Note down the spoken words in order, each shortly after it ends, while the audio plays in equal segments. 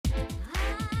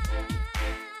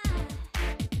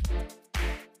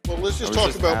Well, let's just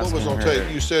talk about what was on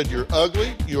tape. You said you're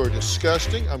ugly, you're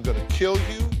disgusting, I'm going to kill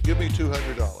you, give me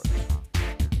 $200.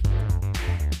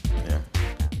 Yeah.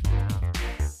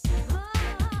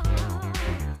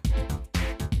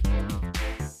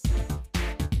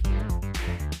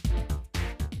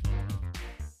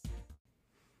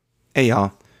 Hey,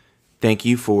 y'all. Thank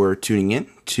you for tuning in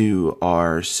to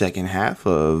our second half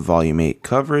of Volume 8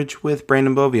 coverage with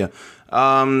Brandon Bovia.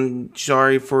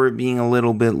 Sorry for it being a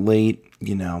little bit late.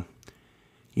 You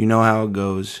know how it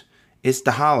goes. It's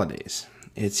the holidays.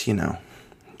 It's,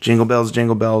 jingle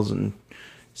bells, and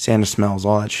Santa smells,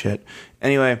 all that shit.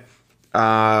 Anyway,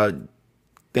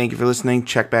 thank you for listening.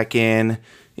 Check back in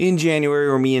January,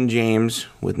 or me and James,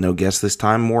 with no guest this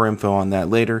time. More info on that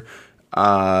later.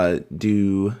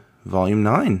 Do Volume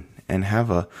 9 and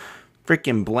have a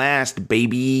freaking blast,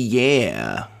 baby.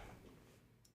 Yeah.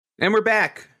 And we're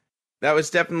back. That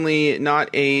was definitely not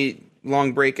a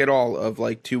long break at all of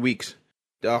like 2 weeks.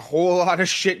 A whole lot of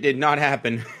shit did not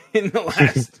happen in the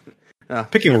last...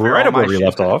 Picking right up where we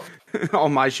left off. All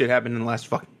my shit happened in the last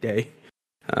fucking day.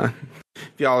 If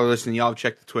y'all are listening, y'all have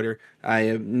checked the Twitter. I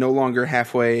am no longer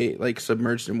halfway like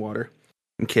submerged in water.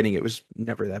 I'm kidding. It was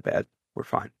never that bad. We're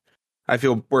fine. I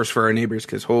feel worse for our neighbors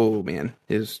because, oh man,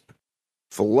 is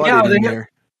flooded in there.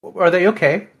 Are they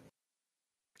okay?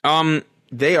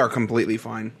 They are completely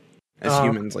fine as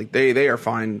humans. Like they are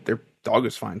fine. Their dog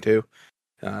is fine too.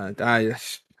 I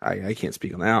can't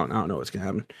speak on that. I don't know what's gonna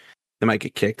happen. They might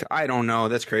get kicked. I don't know.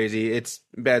 That's crazy. It's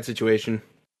a bad situation.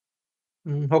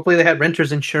 Hopefully they had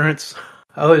renter's insurance.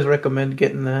 I always recommend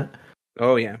getting that.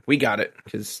 Oh yeah, we got it.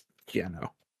 Because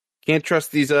no, can't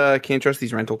trust these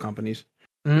rental companies.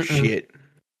 Shit.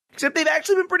 Except they've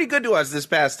actually been pretty good to us this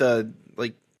past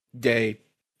day,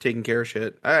 taking care of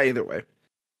shit. Either way,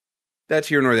 that's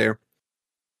here nor there.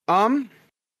 I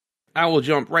will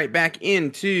jump right back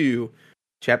into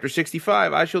chapter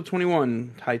 65, I Shield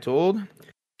 21, titled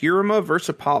Hiruma vs.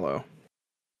 Apollo.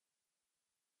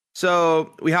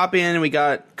 So we hop in and we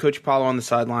got Coach Apollo on the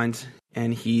sidelines,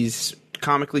 and he's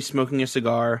comically smoking a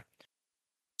cigar.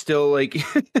 Still like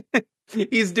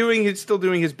he's still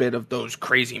doing his bit of those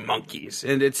crazy monkeys.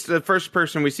 And it's the first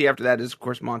person we see after that is of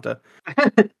course Manta.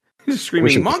 He's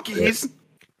screaming monkeys.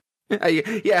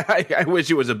 I wish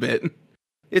it was a bit.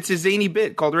 It's a zany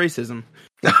bit called racism.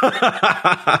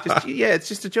 It's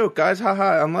just a joke, guys.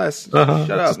 Haha. Unless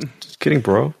shut up. Just kidding,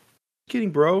 bro.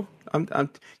 Kidding, bro. I'm.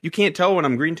 You can't tell when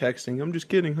I'm green texting. I'm just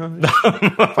kidding,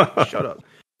 huh? Shut up.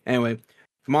 Anyway,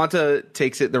 Manta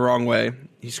takes it the wrong way.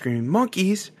 He's screaming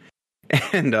monkeys,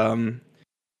 and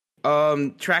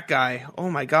track guy. Oh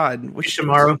my god,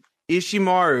 Ishimaru.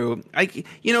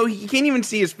 He can't even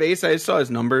see his face. I just saw his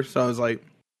number, so I was like,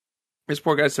 this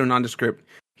poor guy's so nondescript.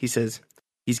 He says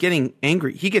he's getting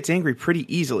angry. He gets angry pretty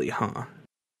easily, huh?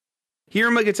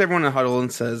 Hiruma gets everyone in a huddle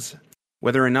and says,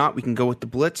 whether or not we can go with the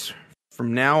blitz,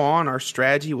 from now on, our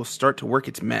strategy will start to work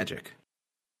its magic.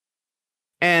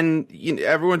 And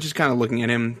everyone's just kind of looking at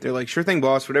him. They're like, sure thing,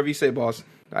 boss. Whatever you say, boss.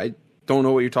 I don't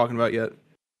know what you're talking about yet.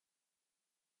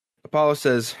 Apollo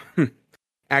says,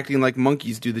 acting like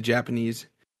monkeys do the Japanese.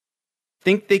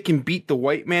 Think they can beat the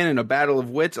white man in a battle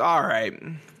of wits? All right.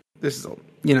 This is,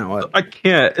 I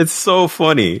can't. It's so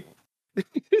funny.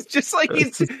 It's just like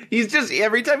he's just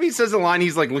every time he says a line,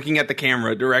 he's like looking at the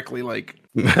camera directly, like,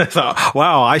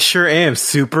 wow, I sure am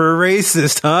super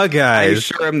racist, huh, guys? I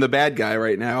sure am the bad guy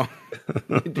right now.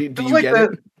 do you like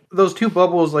get it? Those two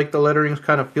bubbles, like the letterings,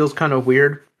 kind of feels kind of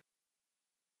weird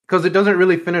because it doesn't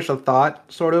really finish a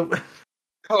thought, sort of.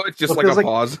 Oh, it's just like a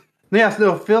pause. Yeah,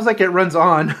 so it feels like it runs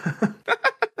on.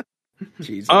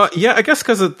 Jesus. Yeah, I guess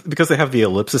because they have the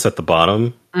ellipsis at the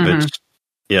bottom, which,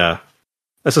 yeah.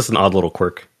 That's just an odd little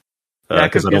quirk.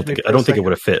 Because I don't think it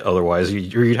would have fit otherwise.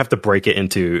 You'd have to break it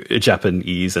into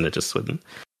Japanese, and it just wouldn't.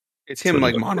 It's him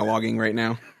like monologuing right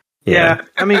now. Yeah,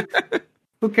 I mean,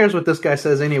 who cares what this guy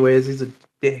says anyways? He's a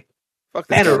dick. Fuck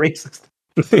that. And a racist.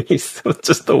 He's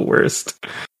just the worst.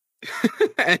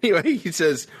 Anyway, he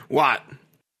says, "What?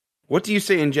 What do you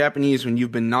say in Japanese when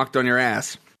you've been knocked on your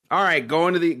ass?" All right,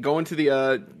 going to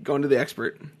the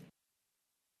expert.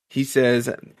 He says,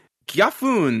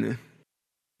 "Gyafun."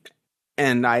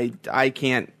 And I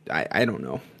can't, I don't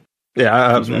know.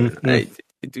 Yeah.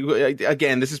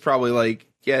 Again, this is probably like,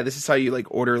 this is how you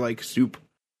like order like soup.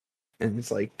 And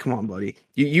it's like, come on, buddy.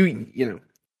 You're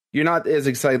not as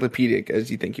encyclopedic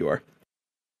as you think you are.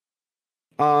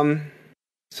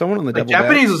 Someone on the double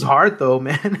Japanese is hard though,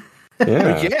 man.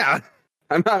 Yeah. Yeah.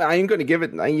 I ain't going to give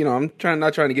it, I'm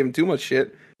not trying to give him too much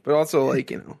shit, but also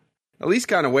like, at least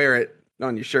kind of wear it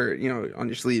on your shirt, on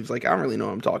your sleeves. Like, I don't really know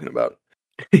what I'm talking about.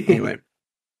 Anyway,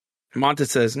 Manta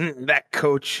says, that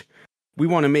coach, We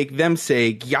want to make them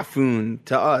say Gyafun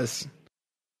to us.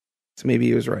 So maybe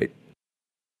he was right.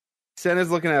 Senna's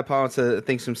looking at Apollo and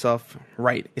thinks to himself,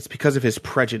 right, it's because of his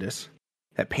prejudice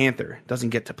that Panther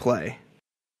doesn't get to play.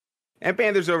 And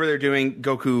Panther's over there doing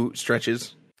Goku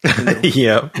stretches.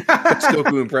 Yeah. That's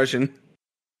Goku impression.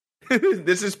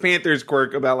 This is Panther's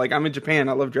quirk about, like, I'm in Japan,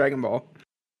 I love Dragon Ball.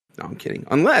 No, I'm kidding.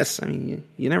 Unless, I mean,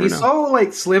 you never know. He's so,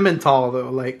 like, slim and tall, though.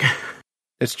 Like,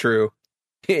 It's true.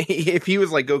 If he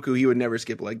was like Goku, he would never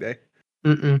skip leg day.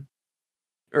 mm-mm.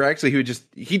 Or actually,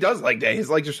 he does leg day. His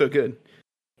legs are so good.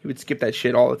 He would skip that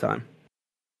shit all the time.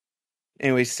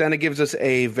 Anyway, Senna gives us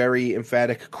a very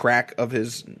emphatic crack of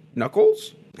his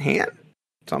knuckles, hand,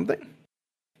 something.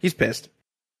 He's pissed.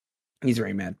 He's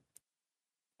very mad.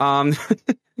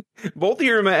 Both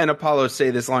Hiruma and Apollo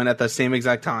say this line at the same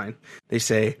exact time. They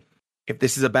say, if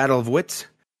this is a battle of wits,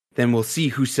 then we'll see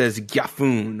who says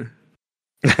Gyafun.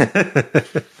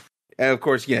 And of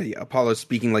course, yeah, Apollo's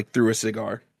speaking like through a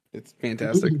cigar. It's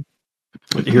fantastic.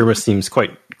 Hiruma seems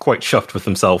quite chuffed with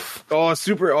himself. Oh,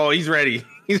 super. Oh, he's ready.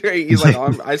 He's ready. He's like,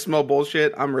 I smell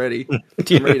bullshit. I'm ready.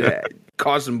 I'm ready to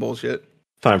cause some bullshit.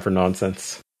 Time for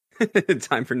nonsense.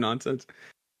 Time for nonsense.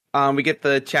 We get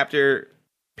the chapter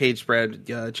page spread,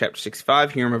 chapter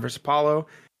 65, Hiruma versus Apollo.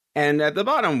 And at the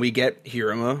bottom, we get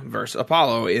Hiruma versus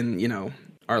Apollo in,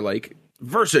 our, like,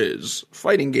 versus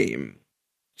fighting game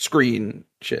screen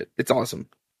shit. It's awesome.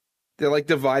 They're, like,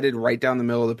 divided right down the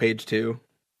middle of the page, too.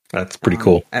 That's pretty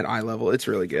cool. At eye level. It's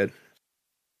really good.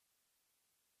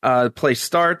 The play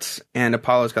starts, and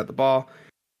Apollo's got the ball.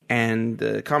 And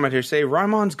the commenters say,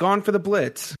 Raimon's gone for the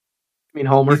blitz. I mean,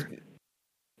 Homer.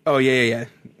 Oh, yeah.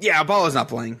 Yeah, Apollo's not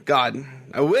playing. God,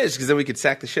 I wish, because then we could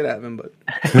sack the shit out of him, but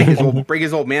break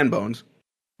his old man bones.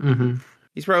 Mm-hmm.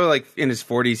 He's probably, like, in his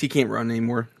 40s. He can't run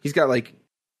anymore. He's got, like,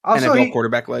 also, NFL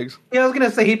quarterback legs. Yeah, I was going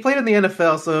to say, he played in the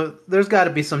NFL, so there's got to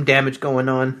be some damage going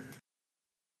on.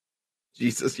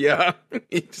 Jesus, yeah.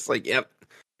 He's just like, yep.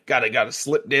 Got a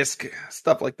slip disc,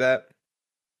 stuff like that.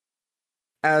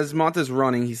 As Monta's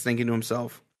running, he's thinking to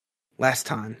himself, last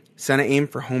time, Senna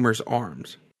aimed for Homer's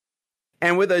arms.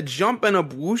 And with a jump and a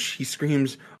whoosh, he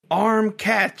screams, arm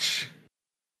catch.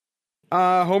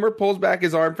 Homer pulls back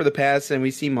his arm for the pass, and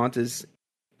we see Monta's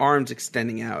arms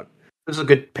extending out. This is a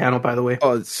good panel, by the way.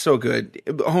 Oh, it's so good.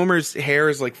 Homer's hair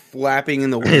is like flapping in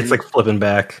the wind. It's like flipping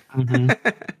back. Mm-hmm.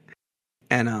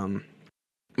 And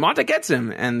Monta gets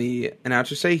him, and the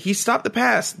announcers say, he stopped the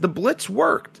pass. The blitz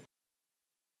worked.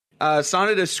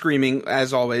 Sonnet is screaming,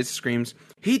 as always, screams,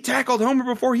 he tackled Homer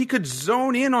before he could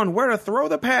zone in on where to throw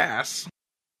the pass.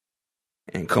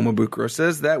 And Komabukuro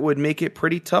says that would make it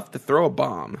pretty tough to throw a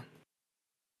bomb.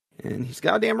 And he's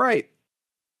goddamn right.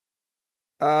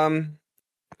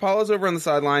 Apollo's over on the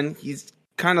sideline. He's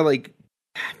kind of like,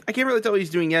 I can't really tell what he's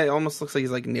doing yet. It almost looks like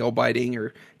he's like nail biting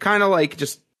or kind of like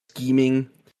just scheming,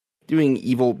 doing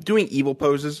evil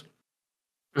poses.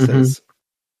 Mm-hmm. Says,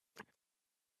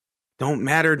 don't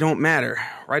matter.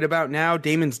 Right about now,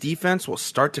 Damon's defense will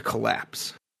start to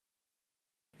collapse.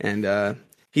 And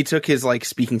he took his like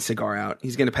speaking cigar out.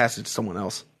 He's going to pass it to someone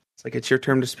else. It's like, it's your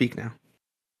turn to speak now.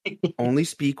 Only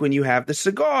speak when you have the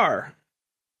cigar.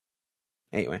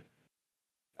 Anyway.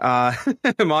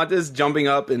 Monta's jumping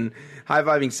up and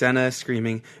high-fiving Senna,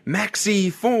 screaming,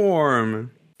 Maxi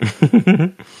form!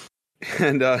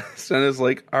 And Senna's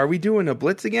like, are we doing a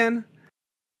blitz again?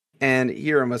 And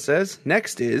Hiruma says,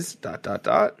 next is ...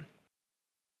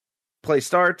 Play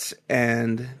starts,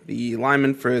 and the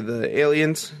lineman for the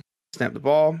aliens snap the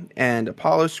ball, and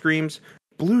Apollo screams,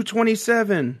 Blue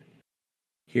 27!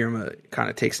 Hiruma kind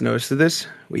of takes notice of this.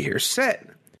 We hear set.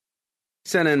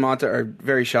 Senna and Monta are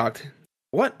very shocked.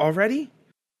 What, already?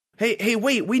 Hey,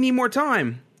 wait, we need more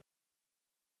time.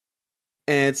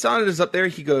 And Sonnet is up there.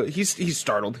 He's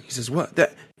startled. He says, what?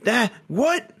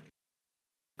 What?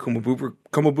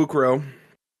 Komabukuro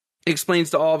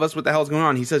explains to all of us what the hell's going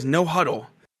on. He says, no huddle.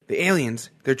 The aliens,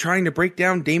 they're trying to break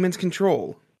down Damon's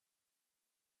control.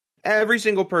 Every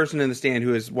single person in the stand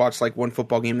who has watched like one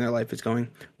football game in their life is going,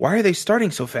 why are they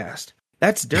starting so fast?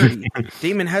 That's dirty.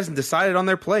 Damon hasn't decided on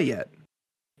their play yet.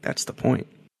 That's the point.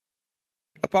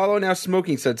 Apollo, now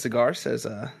smoking said cigar, says,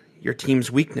 your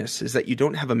team's weakness is that you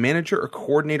don't have a manager or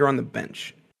coordinator on the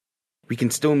bench. We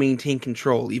can still maintain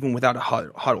control even without a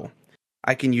huddle.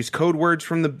 I can use code words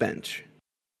from the bench.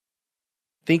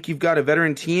 Think you've got a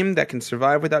veteran team that can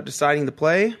survive without deciding the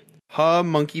play?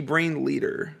 Monkey brain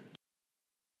leader.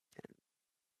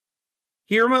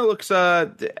 Hiruma looks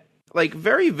like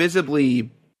very visibly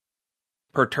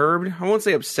perturbed. I won't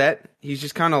say upset. He's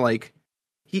just kind of like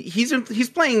he's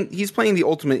playing the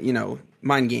ultimate,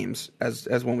 mind games,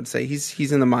 as one would say.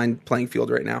 He's in the mind playing field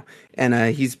right now,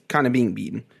 and he's kind of being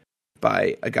beaten.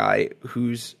 by a guy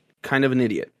who's kind of an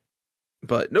idiot,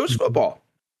 but knows football.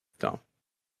 So,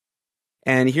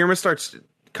 and Hirma starts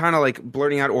kind of like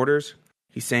blurting out orders.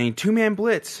 He's saying 2-man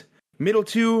blitz, middle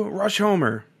 2, rush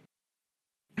Homer.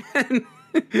 And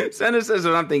Senna says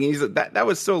what I'm thinking. He's like, that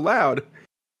was so loud.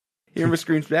 Hirma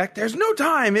screams back, "There's no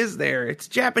time, is there? It's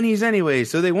Japanese anyway,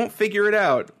 so they won't figure it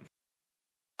out."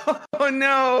 Oh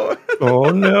no!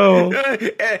 Oh no!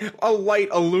 A light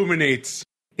illuminates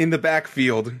in the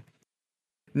backfield.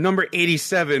 Number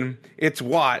 87, it's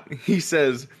Watt. He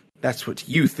says, "That's what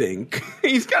you think."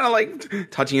 He's kind of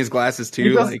like touching his glasses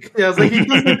too. Yeah, it's like he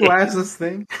does the glasses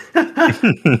thing.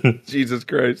 Jesus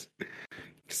Christ.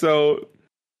 So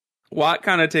Watt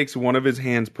kind of takes one of his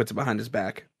hands, puts it behind his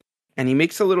back, and he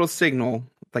makes a little signal,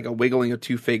 like a wiggling of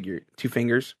two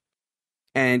fingers,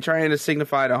 and trying to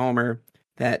signify to Homer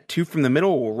that 2 from the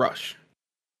middle will rush.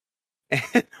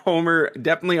 And Homer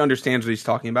definitely understands what he's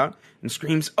talking about and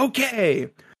screams, "Okay,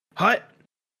 hut."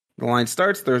 The line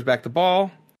starts, throws back the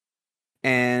ball,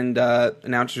 and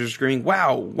announcers are screaming,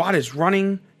 "Wow, Watt is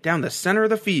running down the center of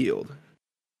the field."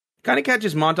 Kind of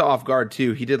catches Monta off guard,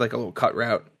 too. He did like a little cut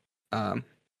route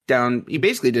down. He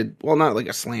basically did, well, not like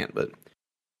a slant, but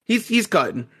he's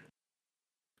cutting.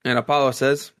 And Apollo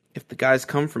says, "If the guys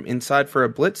come from inside for a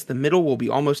blitz, the middle will be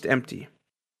almost empty.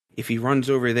 If he runs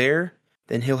over there,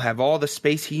 then he'll have all the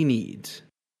space he needs."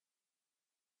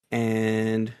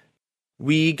 And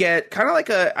we get kind of like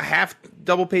a half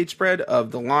double page spread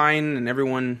of the line and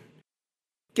everyone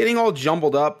getting all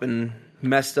jumbled up and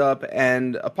messed up.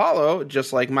 And Apollo,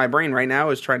 just like my brain right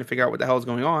now, is trying to figure out what the hell is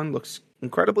going on, looks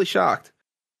incredibly shocked.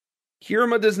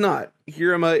 Hiruma does not.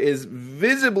 Hiruma is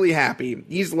visibly happy.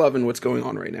 He's loving what's going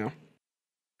on right now.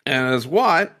 And as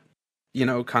Watt,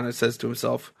 kind of says to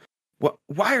himself,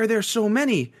 "Why are there so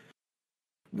many?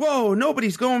 Whoa,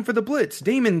 nobody's going for the blitz.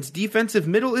 Damon's defensive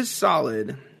middle is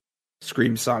solid,"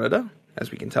 screams Sanada, as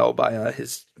we can tell by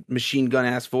his machine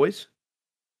gun-ass voice.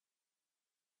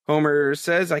 Homer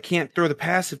says, "I can't throw the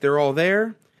pass if they're all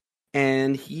there,"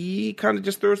 and he kind of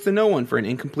just throws to no one for an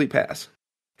incomplete pass.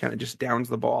 Kind of just downs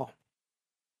the ball.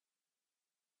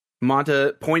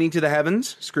 Monta, pointing to the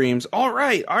heavens, screams, "All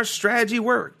right, our strategy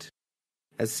worked."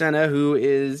 As Senna, who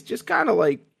is just kind of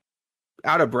like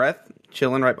out of breath,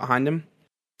 chilling right behind him,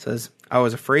 says, "I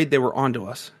was afraid they were onto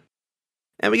us."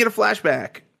 And we get a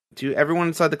flashback to everyone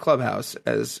inside the clubhouse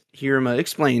as Hiruma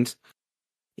explains,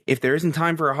 "If there isn't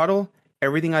time for a huddle,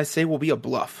 everything I say will be a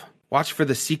bluff. Watch for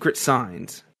the secret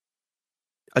signs."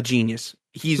 A genius.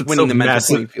 He's winning the mental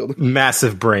playing field.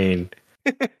 Massive brain.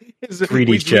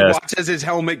 3D chest. Watch as his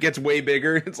helmet gets way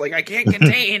bigger. It's like, I can't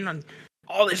contain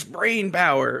all this brain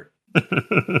power.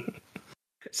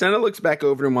 Senna looks back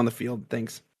over him on the field and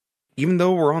thinks, "Even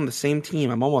though we're on the same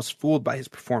team, I'm almost fooled by his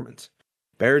performance.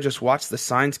 Better just watch the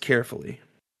signs carefully."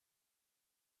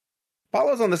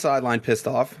 Apollo's on the sideline, pissed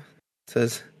off.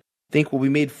 Says, Think we'll be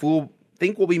made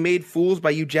fools by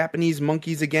you Japanese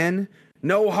monkeys again?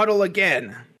 No huddle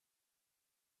again."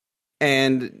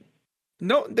 And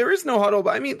no, there is no huddle,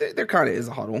 but I mean, there kind of is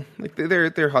a huddle. Like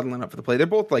they're huddling up for the play. They're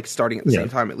both like starting at the same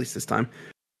time, at least this time.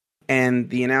 And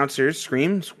the announcer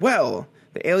screams, "Well,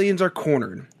 the aliens are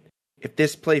cornered. If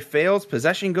this play fails,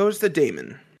 possession goes to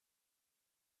Damon."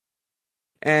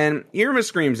 And Irma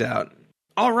screams out,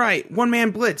 "All right, 1-man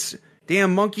blitz.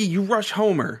 Damn monkey, you rush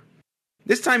Homer."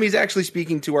 This time he's actually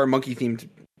speaking to our monkey-themed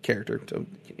character. So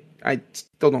I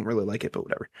still don't really like it, but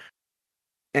whatever.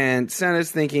 And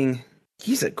Senna's thinking,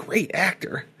 he's a great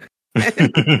actor. And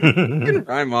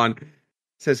Raimon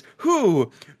says,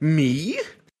 "Who? Me?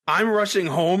 I'm rushing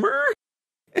Homer?"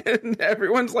 And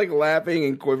everyone's like laughing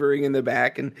and quivering in the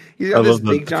back, and he's got this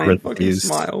big giant fucking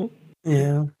smile.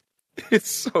 Yeah. It's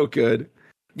so good.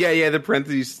 Yeah, the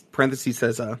parentheses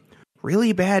says,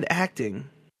 "Really bad acting."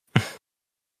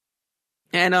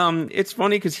 And it's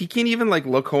funny because he can't even like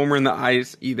look Homer in the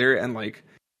eyes either, and like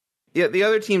the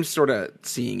other team's sort of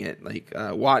seeing it. Like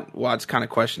Watt's kind of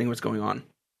questioning what's going on.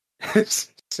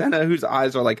 Senna, whose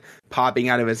eyes are like popping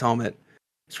out of his helmet,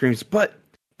 screams, "But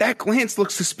that glance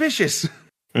looks suspicious."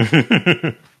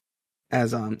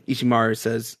 As Ishimaru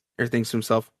says or thinks to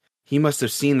himself, "He must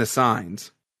have seen the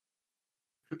signs."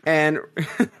 And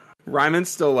Ryman's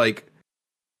still like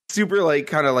super like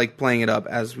kind of like playing it up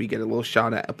as we get a little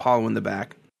shot at Apollo in the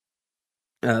back.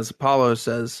 As Apollo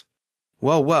says,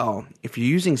 well, if you're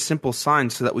using simple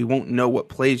signs so that we won't know what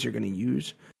plays you're going to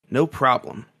use, no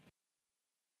problem."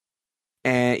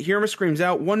 And Hiruma screams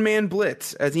out, "1-man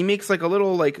blitz," as he makes like a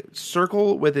little like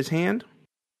circle with his hand.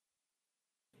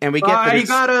 And we get that he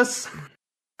got us.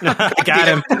 I got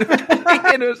him.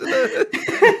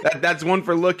 That's one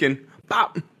for looking.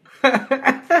 Pop.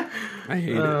 I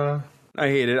hate it. I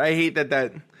hate it. I hate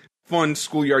that fun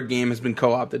schoolyard game has been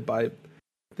co-opted by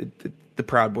the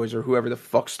Proud Boys or whoever the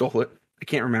fuck stole it. I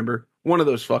can't remember. One of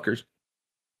those fuckers.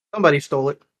 Somebody stole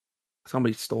it.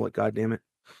 Somebody stole it, goddammit.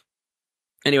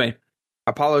 Anyway,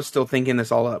 Apollo's still thinking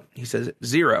this all up. He says,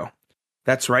 0.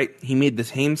 That's right, he made the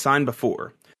same sign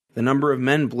before. The number of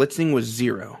men blitzing was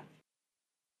 0.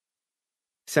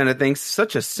 Santa thinks,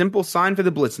 such a simple sign for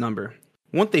the blitz number.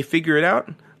 Won't they figure it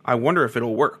out? I wonder if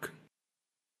it'll work.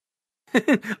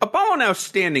 Apollo now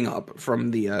standing up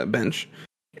from the bench.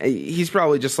 He's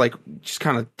probably just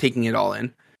kind of taking it all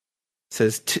in.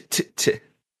 Says, t.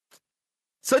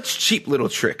 Such cheap little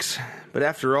tricks, but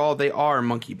after all, they are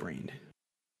monkey-brained.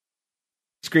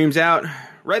 Screams out,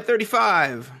 Red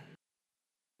 35,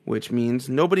 which means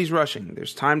nobody's rushing.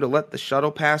 There's time to let the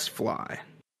shuttle pass fly.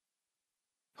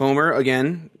 Homer,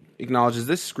 again, acknowledges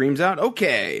this, screams out,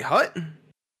 okay, Hut,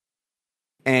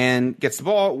 and gets the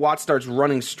ball. Watt starts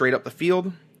running straight up the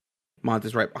field. Mont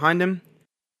is right behind him.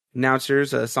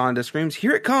 Announcers, Sonda screams,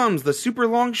 here it comes, the super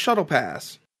long shuttle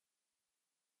pass.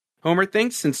 Homer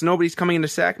thinks, since nobody's coming in to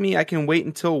sack me, I can wait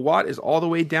until Watt is all the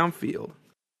way downfield.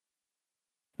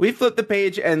 We flip the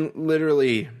page and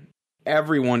literally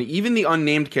everyone, even the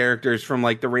unnamed characters from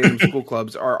the random school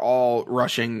clubs, are all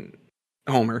rushing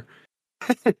Homer.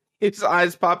 His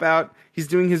eyes pop out. He's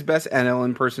doing his best NL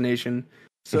impersonation.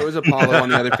 So is Apollo on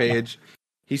the other page.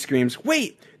 He screams,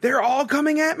 wait, they're all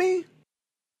coming at me?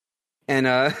 And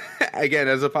again,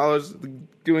 as Apollo's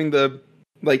doing the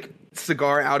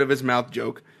cigar out of his mouth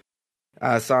joke,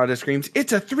 Sada screams,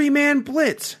 it's a 3-man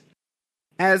blitz,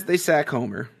 as they sack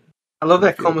Homer. I love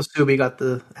that Komusubi got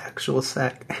the actual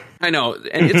sack. I know,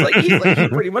 and it's he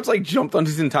pretty much jumped on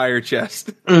his entire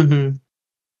chest. Mm-hmm.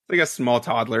 Like a small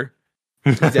toddler.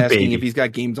 He's asking if he's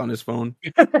got games on his phone.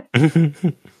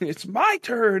 It's my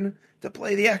turn to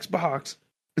play the Xbox.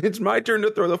 It's my turn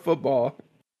to throw the football.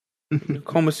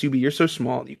 Komusubi, you're so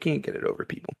small, you can't get it over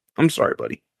people. I'm sorry,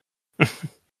 buddy.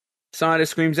 Sada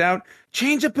screams out,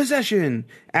 change of possession.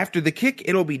 After the kick,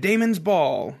 it'll be Damon's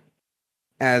ball.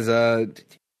 As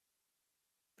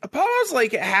Apollo's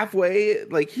halfway,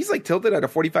 he's tilted at a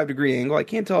 45-degree angle. I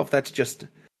can't tell if that's just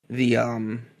a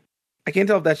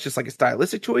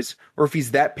stylistic choice or if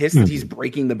he's that pissed that he's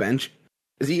breaking the bench.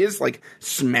 Because he is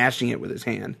smashing it with his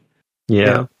hand.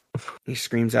 Yeah. He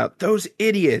screams out, those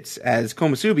idiots, as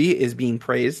Komusubi is being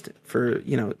praised for,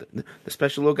 the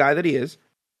special little guy that he is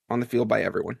on the field by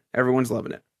everyone. Everyone's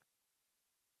loving it.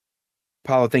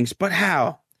 Apollo thinks, but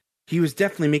how? He was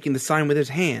definitely making the sign with his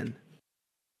hand.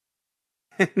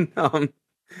 And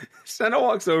Senna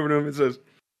walks over to him and says,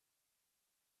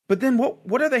 but then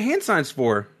what are the hand signs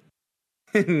for?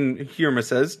 And Hiruma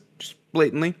says, just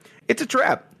blatantly, it's a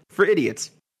trap for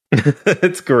idiots.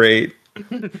 It's great.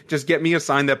 Just get me a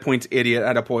sign that points idiot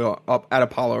at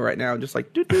Apollo right now. Just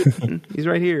doot, doot. He's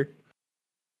right here.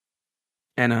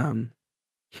 And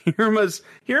Hiruma's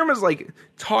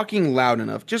talking loud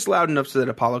enough, just loud enough so that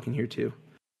Apollo can hear too.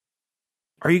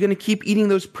 Are you going to keep eating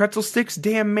those pretzel sticks,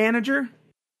 damn manager?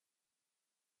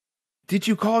 Did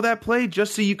you call that play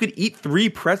just so you could eat 3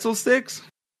 pretzel sticks?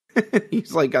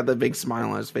 He's got the big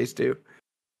smile on his face too.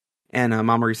 And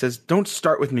Mamori says, don't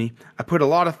start with me. I put a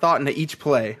lot of thought into each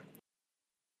play.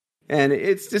 And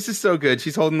this is so good.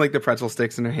 She's holding the pretzel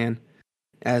sticks in her hand.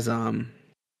 As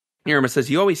Hiruma says,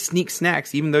 you always sneak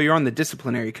snacks even though you're on the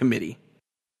disciplinary committee.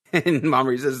 And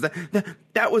Mamori says,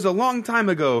 that was a long time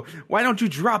ago. Why don't you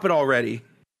drop it already?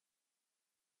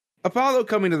 Apollo,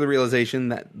 coming to the realization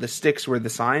that the sticks were the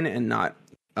sign and not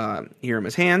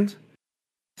Hiruma's hand,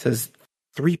 says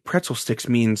 3 pretzel sticks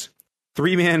means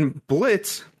 3-man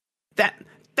blitz.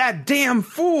 That damn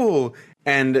fool!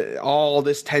 And all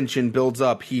this tension builds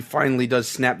up. He finally does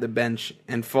snap the bench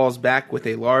and falls back with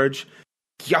a large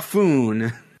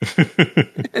Yafoon.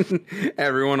 And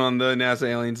everyone on the NASA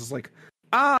aliens is like,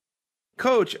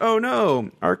 coach, oh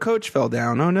no, our coach fell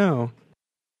down, oh no.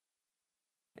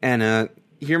 And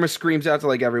Hiruma screams out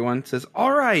to everyone, says,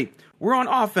 all right, we're on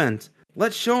offense.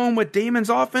 Let's show them what Damon's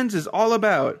offense is all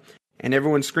about. And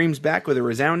everyone screams back with a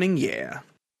resounding yeah.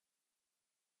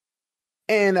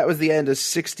 And that was the end of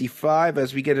 65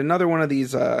 as we get another one of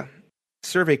these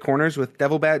survey corners with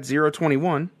Devilbat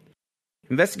 021.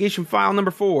 Investigation file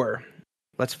number 4.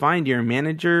 Let's find your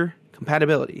manager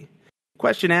compatibility.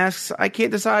 Question asks, I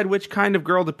can't decide which kind of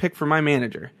girl to pick for my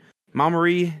manager.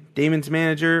 Mamori, Damon's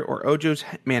manager, or Ojo's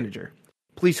manager.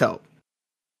 Please help.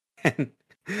 And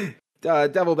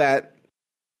Devilbat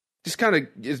just kind of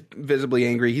is visibly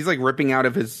angry. He's ripping out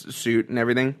of his suit and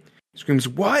everything. Screams,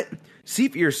 what? See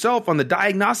for yourself on the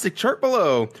diagnostic chart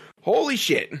below. Holy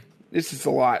shit. This is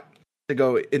a lot to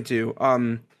go into.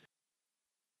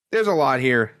 There's a lot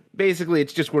here. basically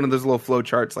it's just one of those little flow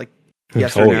charts, like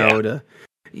yes or no. To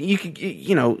you could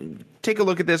take a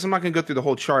look at this. I'm not going to go through the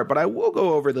whole chart, but I will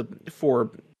go over the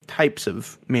 4 types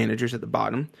of managers at the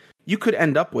bottom. You could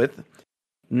end up with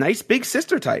nice big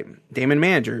sister type, Daemon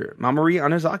Manager, Mamoru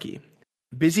Anozaki.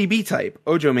 Busy bee type,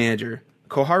 Ojo Manager,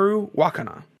 Koharu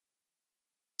Wakana.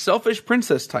 Selfish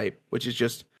princess type, which is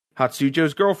just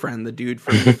Hatsujo's girlfriend, the dude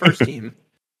from the first team.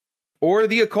 Or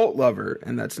the occult lover,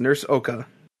 and that's Nurse Oka.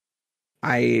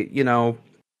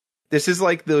 This is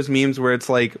like those memes where it's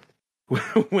like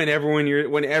when everyone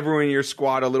in your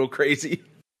squad a little crazy.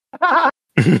 I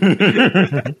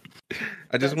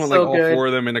just want all 4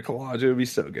 of them in a collage. It would be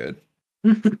so good.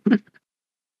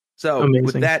 So amazing.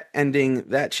 With that ending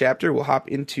that chapter, we'll hop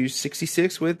into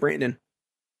 66 with Brandon.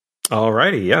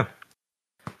 Alrighty, yeah.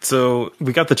 So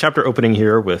we got the chapter opening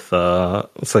here with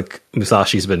it's like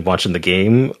Musashi's been watching the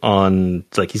game on,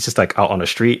 like, he's just like out on a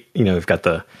street. We've got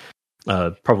the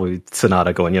probably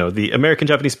Sonata going, the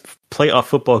American-Japanese playoff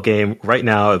football game right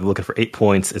now. They're looking for 8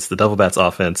 points. It's the Devil Bats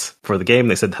offense for the game.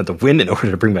 They said they had to win in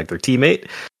order to bring back their teammate.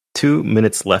 2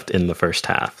 minutes left in the first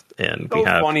half, and so we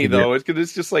have funny though.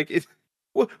 It's just like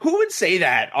who would say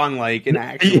that on like an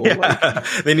actual? Yeah.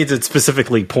 They need to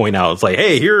specifically point out. It's like,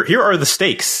 hey, here are the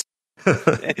stakes.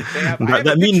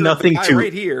 That mean nothing to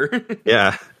right here.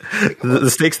 Yeah,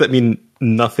 the stakes that mean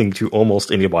nothing to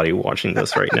almost anybody watching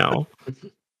this right now.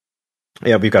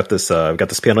 Yeah, we've got this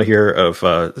panel here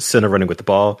of Senna running with the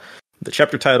ball. The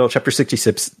chapter title, chapter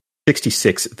 66,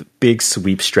 the big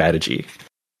sweep strategy.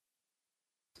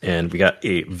 And we got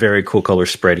a very cool color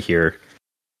spread here.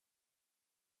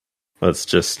 Let's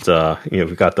just,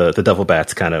 we've got the Devil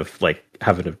Bats kind of like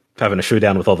having a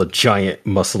showdown with all the giant,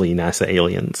 muscly NASA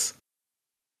aliens.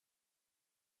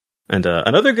 And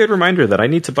another good reminder that I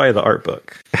need to buy the art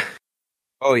book.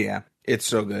 Oh yeah, it's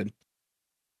so good.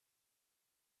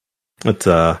 But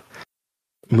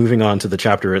moving on to the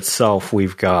chapter itself,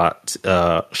 we've got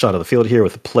a shot of the field here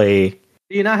with a play. Do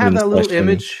you not have that little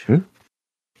image before?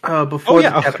 Oh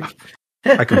yeah,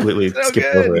 I completely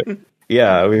skipped over it.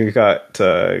 Yeah, we've got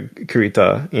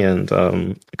Kurita and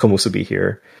Komusubi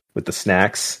here with the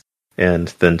snacks, and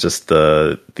then just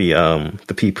the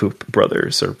Pee Poop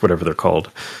brothers or whatever they're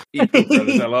called. Pee Poop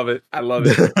brothers, I love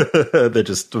it. They're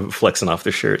just flexing off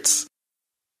their shirts.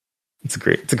 It's a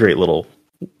great little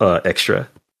extra.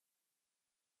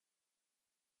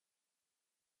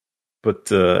 But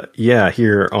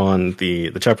here on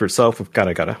the chapter itself, we've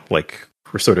gotta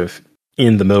we're sort of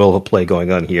in the middle of a play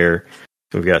going on here.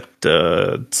 We've got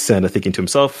Senna thinking to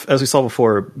himself, as we saw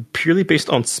before, purely based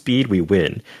on speed, we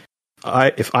win.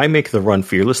 If I make the run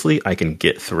fearlessly, I can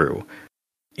get through.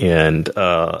 And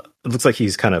it looks like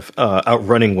he's kind of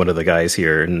outrunning one of the guys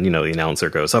here. And, the announcer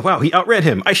goes, oh, wow, he outran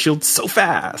him. I shield so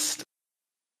fast.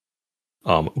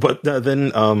 But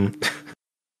then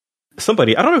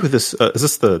somebody, I don't know who this is.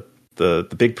 This the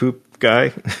big poop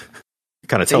guy?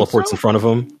 Kind of teleports in front of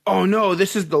him. Oh, no,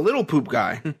 this is the little poop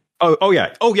guy. Oh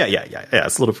yeah.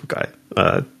 It's the little poop guy.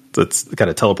 That's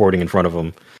kind of teleporting in front of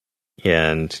him,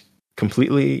 and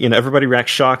completely, everybody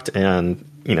reacts shocked, and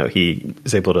he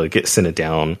is able to get Senna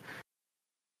down.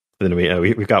 Then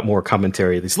we've got more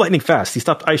commentary. He's lightning fast. He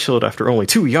stopped Ice Shield after only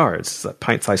 2 yards. It's a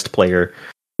pint-sized player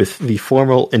with the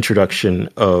formal introduction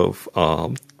of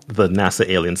the NASA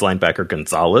aliens linebacker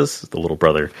Gonzalez, the little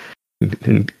brother.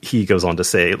 And he goes on to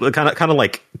say, kind of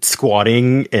like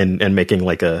squatting and making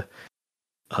like a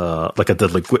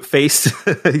delinquent face.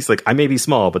 He's like, I may be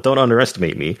small, but don't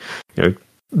underestimate me.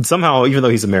 Somehow, even though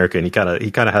he's American, he kind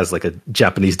of has like a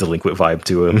Japanese delinquent vibe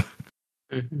to him.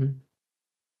 Mm-hmm.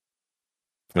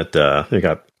 But we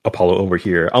got Apollo over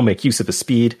here. I'll make use of his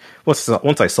speed. Once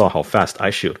I saw how fast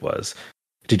Ice Shield was,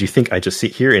 did you think I'd just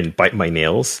sit here and bite my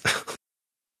nails?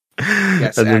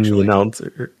 Yes, and then actually.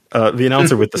 The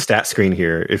announcer with the stat screen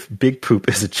here. If Big Poop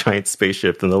is a giant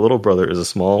spaceship, then the little brother is a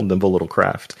small, nimble little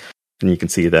craft. And you can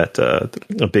see that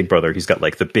a big brother, he's got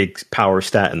like the big power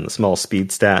stat and the small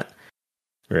speed stat,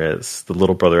 whereas the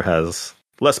little brother has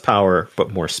less power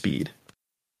but more speed.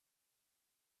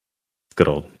 Good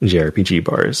old JRPG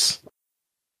bars.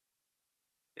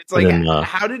 It's like,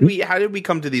 how did we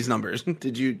come to these numbers?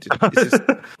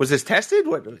 Was this tested?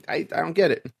 What? I don't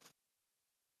get it.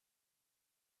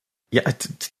 Yeah,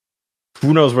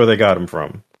 who knows where they got him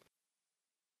from?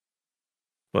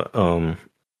 But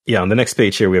yeah, on the next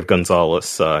page here, we have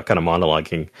Gonzalez kind of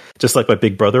monologuing. Just like my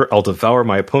big brother, I'll devour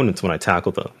my opponents when I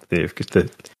tackle them.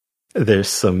 There's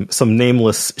some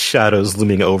nameless shadows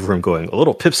looming over him going, a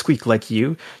little pipsqueak like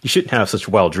you shouldn't have such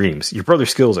wild dreams. Your brother's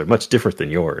skills are much different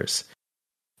than yours.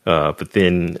 But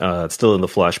then, still in the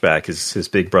flashback, his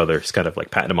big brother is kind of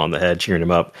like patting him on the head, cheering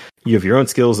him up. You have your own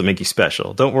skills that make you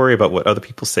special. Don't worry about what other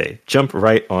people say. Jump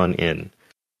right on in.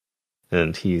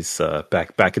 And he's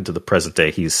back into the present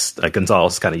day. He's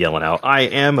Gonzalez kind of yelling out, "I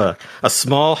am a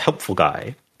small, helpful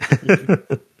guy."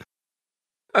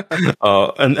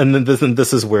 And then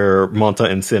this is where Monta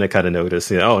and Cinna kind of notice,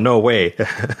 oh, no way.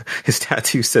 His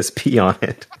tattoo says pee on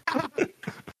it.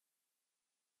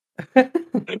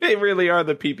 They really are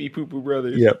the pee pee poo poo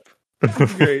brothers. Yep.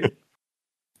 That's great.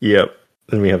 Yep.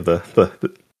 Then we have the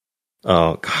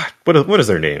oh god, what is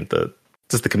their name?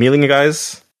 Just the chameleon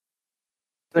guys?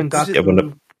 Monitor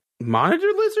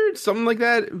lizard, something like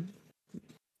that.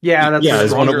 Yeah,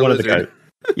 it's one of the guys.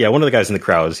 Yeah, one of the guys in the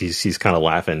crowd. He's kind of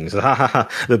laughing. He says, "Ha ha ha!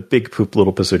 The big poop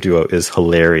little pisser duo is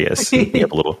hilarious." They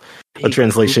have a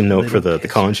translation note for the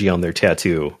kanji on their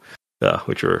tattoo,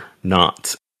 which are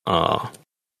not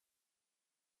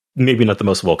maybe not the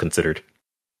most well considered.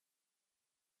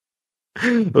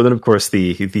 But then, of course,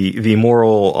 the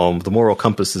moral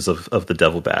compasses of the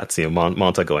devil bats.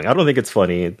 Monta going, "I don't think it's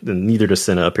funny," and neither does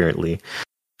Cinna apparently,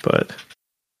 but.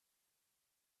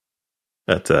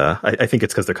 I think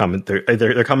it's because they're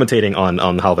commentating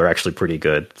on how they're actually pretty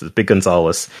good. The big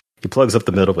Gonzalez, he plugs up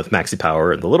the middle with maxi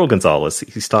power, and the little Gonzalez,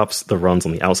 he stops the runs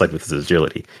on the outside with his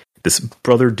agility. This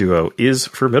brother duo is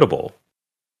formidable,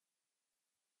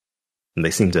 and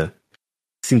they seem to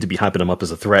be hyping him up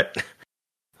as a threat.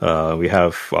 We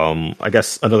have, I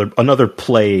guess, another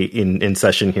play in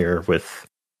session here with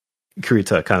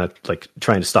Kurita kind of like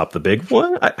trying to stop the big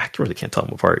one. I really can't tell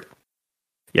them apart.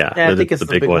 Yeah, I think it's the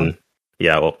big one.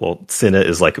 Yeah, well, Cinna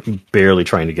is like barely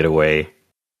trying to get away.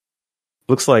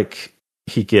 Looks like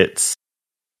he gets.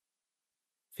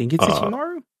 I think it's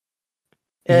Ichimaru?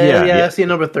 Yeah, I see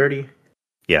number 30.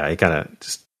 Yeah, he kind of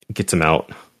just gets him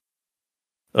out.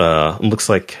 Looks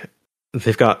like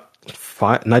they've got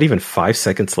not even 5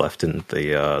 seconds left in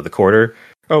the quarter.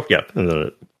 Oh, yeah, and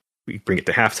then we bring it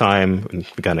to halftime, and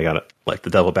we kind of got like the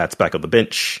Devil Bats back on the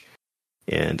bench,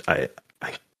 and I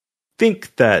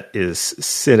think that is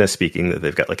Cinna speaking, that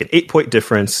they've got like an 8-point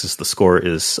difference. The score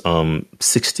is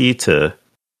 60 to.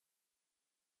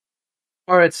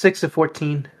 Or it's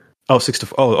 6-14. Oh,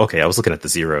 6-4. Oh, okay. I was looking at the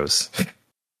zeros.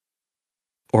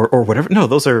 or whatever. No,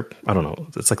 those are, I don't know.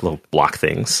 It's like little block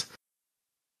things.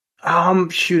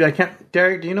 Shoot, I can't.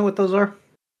 Derek, do you know what those are?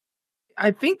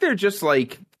 I think they're just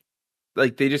like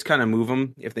they just kind of move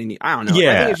them if they need. I don't know.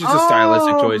 Yeah, I think it's just a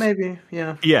stylistic choice. Maybe,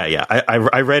 yeah. Yeah.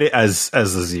 I read it as a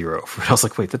zero. I was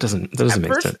like, wait, that doesn't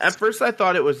make sense. At first, I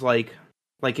thought it was like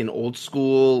an old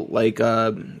school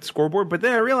scoreboard, but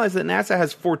then I realized that NASA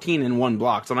has 14 in one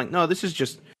block. So I'm like, no, this is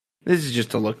just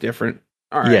to look different.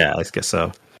 All right. Yeah, I guess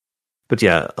so. But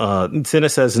yeah, Cinna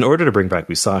says, in order to bring back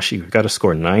Musashi, we've got to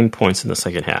score 9 points in the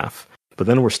second half. But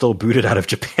then we're still booted out of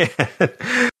Japan.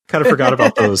 Kind of forgot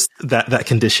about that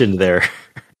condition there.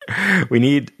 We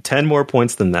need 10 more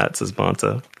points than that, says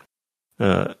Monta.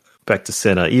 Back to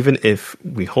Cinna. Even if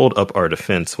we hold up our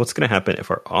defense, what's going to happen if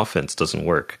our offense doesn't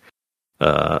work?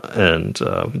 And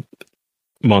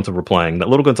Monta replying that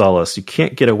little Gonzalez, you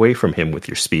can't get away from him with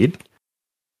your speed.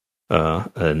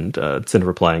 And Cinna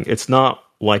replying, it's not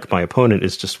like my opponent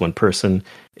is just one person.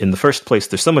 In the first place,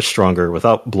 they're so much stronger.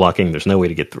 Without blocking, there's no way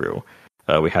to get through.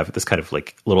 We have this kind of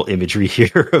like little imagery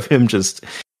here of him just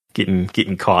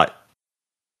getting caught.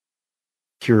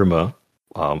 Hiruma,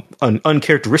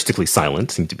 uncharacteristically silent,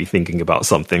 seemed to be thinking about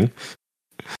something.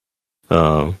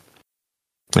 And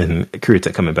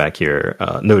Kurita coming back here,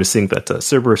 noticing that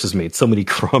Cerberus has made so many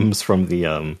crumbs from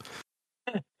the.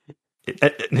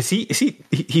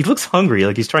 He looks hungry,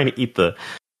 like he's trying to eat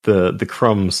the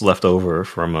crumbs left over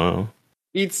from.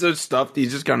 He's so stuffed,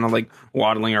 he's just kind of like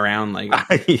waddling around, like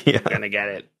gonna get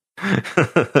it.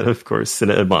 Of course,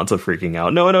 Cinna and Monta freaking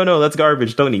out. No, that's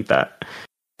garbage. Don't eat that.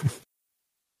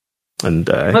 And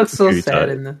that's so sad,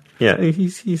 isn't it? Yeah,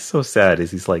 he's so sad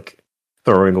as he's like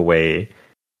throwing away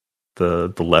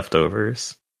the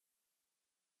leftovers.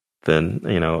 Then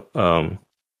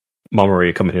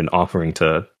Mamoru coming in offering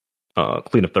to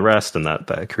clean up the rest, and that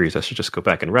Kurita should just go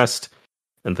back and rest.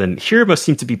 And then Hiruma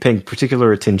seems to be paying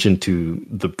particular attention to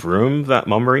the broom that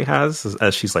Mamoru has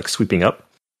as she's like sweeping up.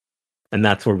 And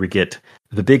that's where we get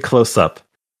the big close up.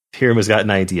 Hiruma's got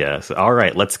an idea. So, all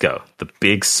right, let's go. The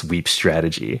big sweep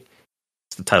strategy.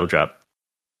 It's the title drop.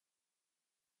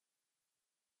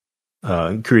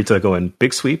 Kurita going,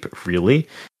 big sweep? Really?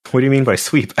 What do you mean by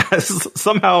sweep? As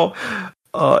somehow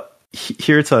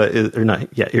Hirita is, or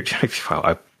not, yeah, wow,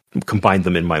 I combined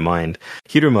them in my mind.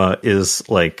 Hiruma is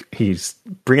like, he's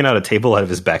bringing out a table out of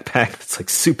his backpack that's like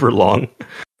super long.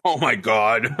 Oh my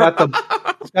god.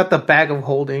 It's got the bag of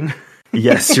holding.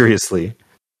 Yeah, seriously.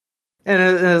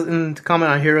 And to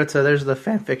comment on Hirota, there's the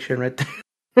fan fiction right there.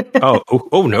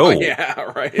 Oh no! Oh, yeah,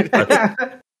 right.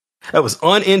 That was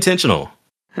unintentional.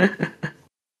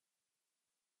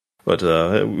 But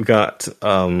we got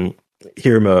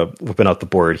Hiruma whipping out the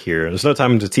board here. There's no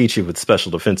time to teach you with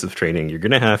special defensive training. You're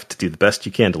going to have to do the best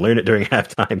you can to learn it during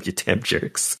halftime, you damn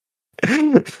jerks.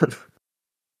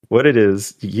 What it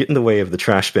is, you get in the way of the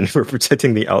trash bin for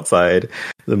protecting the outside,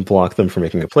 then block them from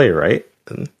making a play, right?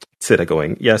 And Sita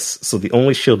going, yes, so the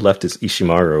only shield left is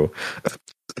Ishimaru.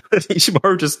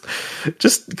 Ishimaru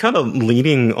just kind of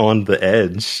leaning on the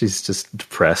edge. She's just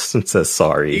depressed and says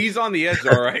sorry. He's on the edge,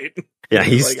 all right. Yeah,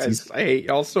 he's like, I hate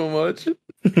y'all so much.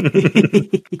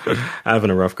 Having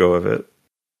a rough go of it.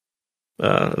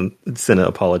 Senna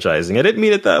apologizing. I didn't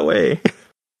mean it that way.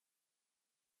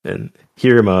 And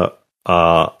Hiruma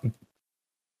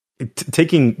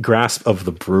taking grasp of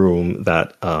the broom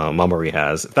that Mamori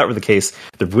has. If that were the case,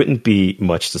 there wouldn't be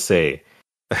much to say.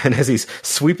 And as he's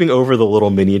sweeping over the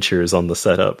little miniatures on the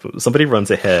setup, somebody runs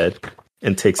ahead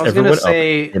and takes everyone up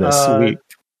in a sweep.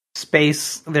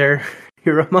 Space there,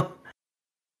 Hiruma.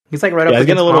 He's like right up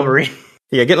against Mamori.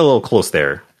 Yeah, getting a little close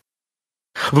there.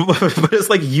 But it's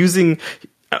like using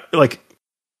like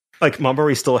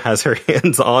Mamori still has her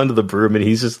hands on the broom, and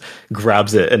he just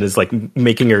grabs it and is like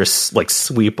making her like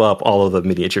sweep up all of the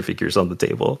miniature figures on the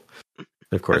table.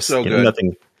 Of course, so good.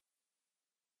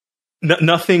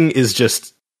 Nothing is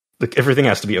just like everything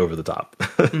has to be over the top.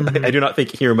 Mm-hmm. I do not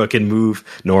think Hiruma can move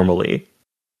normally.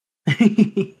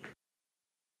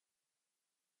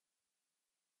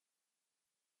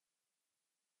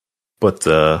 But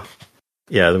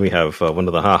yeah, then we have one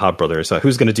of the Haha brothers.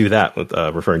 Who's going to do that? With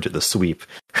referring to the sweep.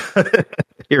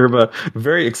 Hiruma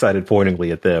very excited,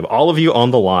 pointedly at them. All of you on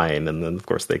the line, and then of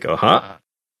course they go, huh?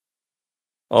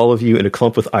 All of you in a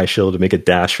clump with eye shield to make a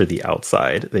dash for the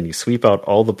outside. Then you sweep out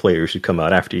all the players who come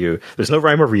out after you. There's no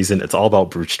rhyme or reason. It's all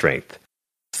about brute strength.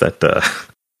 That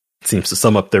seems to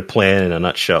sum up their plan in a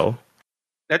nutshell.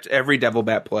 That's every Devil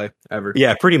Bat play ever.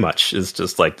 Yeah, pretty much. It's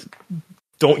just like,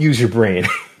 don't use your brain.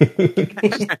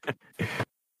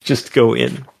 Just go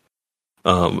in.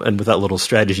 And with that little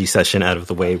strategy session out of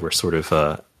the way, we're sort of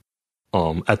at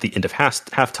the end of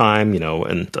halftime,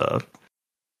 and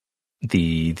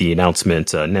the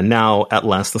announcement. And now, at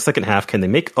last, the second half, can they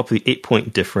make up the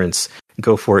 8-point difference?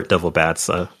 Go for it, Devil Bats.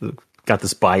 Got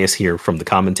this bias here from the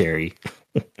commentary.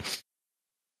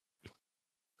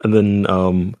 And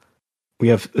then we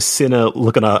have Sina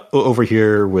looking over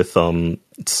here with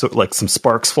like some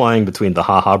sparks flying between the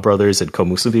Haha brothers and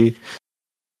Komusubi.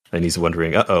 And he's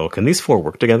wondering, can these four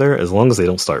work together as long as they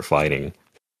don't start fighting?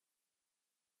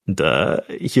 And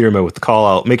Hiruma with the call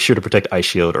out, make sure to protect Ice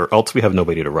Shield or else we have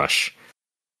nobody to rush.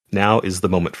 Now is the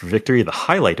moment for victory, the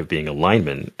highlight of being a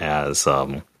lineman as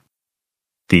I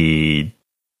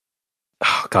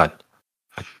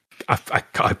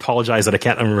apologize that I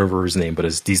can't remember his name, but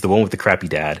he's the one with the crappy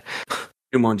dad.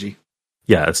 Jumanji.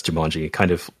 Yeah, it's Jumanji.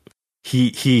 Kind of,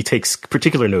 he takes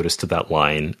particular notice to that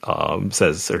line.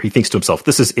 Says, or he thinks to himself,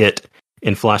 "This is it."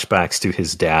 In flashbacks to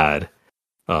his dad,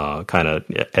 kind of,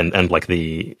 and like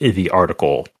the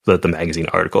article, the magazine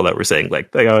article that we're saying,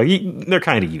 like they're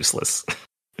kind of useless.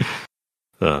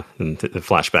 And the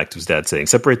flashback to his dad saying,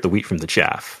 "Separate the wheat from the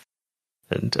chaff."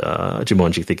 And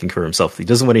Jumanji thinking for himself, he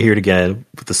doesn't want to hear it again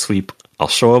with the sweep. I'll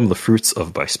show him the fruits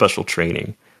of my special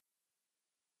training.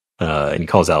 And he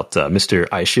calls out Mr.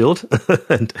 Eye Shield.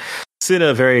 And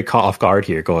Sina very caught off guard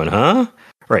here, going, huh?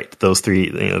 Right, those three,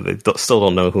 they still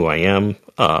don't know who I am.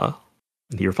 And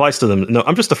he replies to them, no,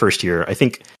 I'm just a first year. I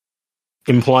think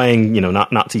implying,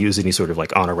 not to use any sort of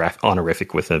like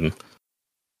honorific with him.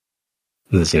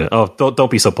 This,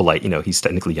 don't be so polite. He's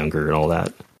technically younger and all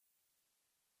that.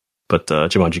 But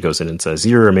Jumanji goes in and says,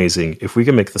 you're amazing. If we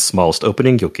can make the smallest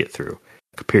opening, you'll get through.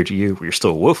 Compared to you, we're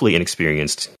still woefully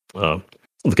inexperienced.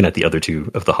 Looking at the other two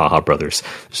of the Haha brothers,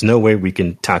 there's no way we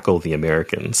can tackle the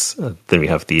Americans. Then we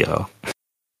have the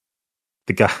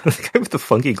guy with the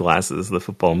funky glasses,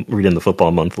 reading the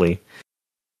Football Monthly.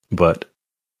 But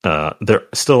they're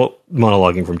still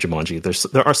monologuing from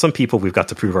Jumanji. There are some people we've got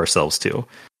to prove ourselves to.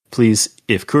 Please,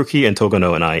 if Kuroki and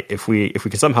Togono and I, if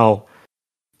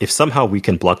somehow we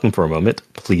can block them for a moment,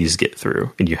 please get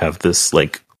through. And you have this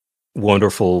like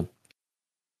wonderful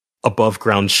above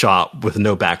ground shot with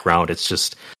no background. It's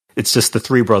just the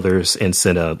three brothers and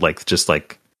Sina, it's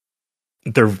like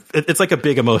a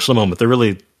big emotional moment. They're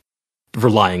really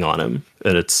relying on him,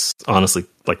 and it's honestly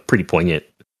like pretty poignant.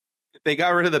 If they got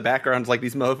rid of the backgrounds, like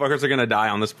these motherfuckers are gonna die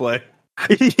on this play.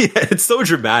 Yeah, it's so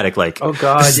dramatic. Like, oh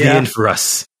god, this is the end for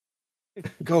us.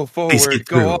 Go forward,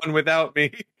 go on without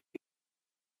me.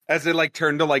 As they like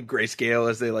turn to like grayscale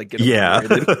as they like get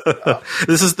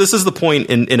This is the point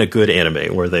in a good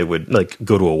anime where they would like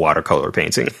go to a watercolor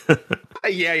painting.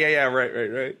 Yeah.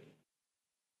 Right.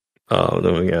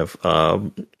 Then we have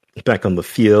back on the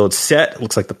field. Set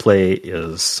looks like the play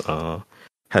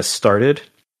has started.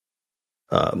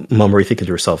 Mummery thinking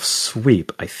to herself,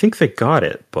 "Sweep." I think they got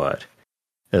it, but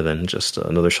and then just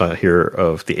another shot here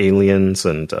of the aliens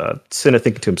and Senna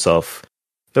thinking to himself,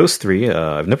 "Those three,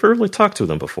 I've never really talked to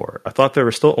them before. I thought they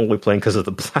were still only playing because of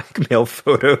the blackmail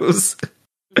photos."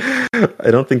 I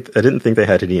didn't think they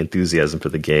had any enthusiasm for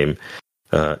the game,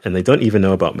 and they don't even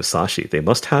know about Musashi. They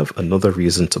must have another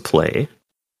reason to play.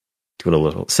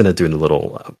 Senna doing a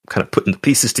little kind of putting the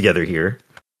pieces together here,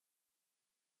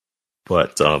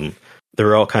 but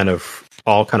they're all kind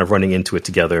of running into it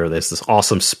together. There's this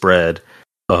awesome spread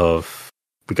of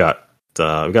we got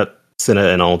Senna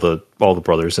and all the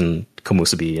brothers and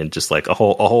Komusubi and just like a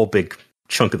whole big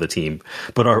chunk of the team.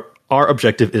 But our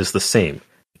objective is the same,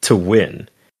 to win.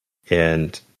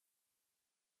 And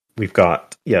we've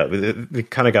got we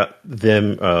kind of got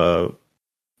them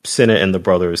Senna and the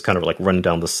brothers kind of like running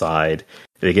down the side.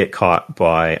 They get caught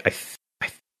by I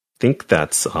think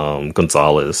that's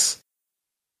Gonzalez.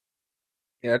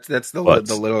 Yeah, that's the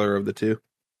littler of the two.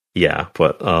 Yeah,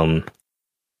 but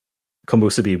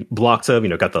Komusubi blocks him.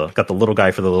 Got the little guy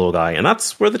for the little guy, and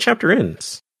that's where the chapter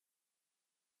ends.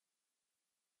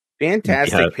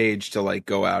 Fantastic page to like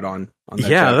go out on that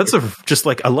chapter. That's just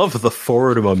like I love the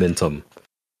forward momentum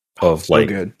of so like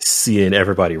good. Seeing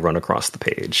everybody run across the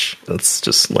page. That's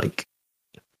just like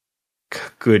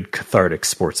good cathartic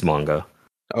sports manga.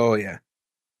 Oh yeah.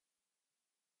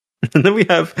 And then we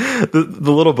have the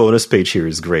little bonus page here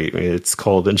is great. It's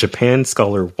called "In Japan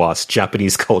Scholar Watts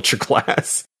Japanese Culture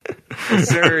Class." Yes,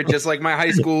 sir, just like my high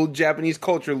school Japanese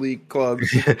Culture League clubs.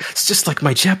 It's just like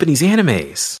my Japanese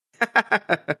animes.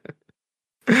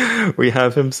 We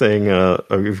have him saying,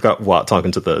 we've got Watt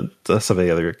talking to some of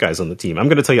the other guys on the team. "I'm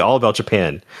going to tell you all about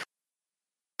Japan.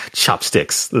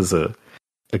 Chopsticks." There's a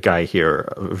guy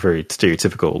here, a very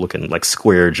stereotypical looking, like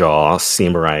square jaw,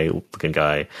 samurai looking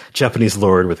guy, Japanese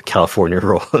lord with a California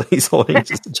roll. He's holding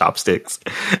just chopsticks.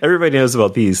 Everybody knows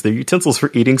about these. They're utensils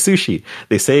for eating sushi.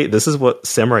 They say this is what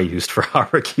samurai used for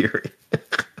harakiri.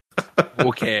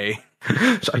 Okay.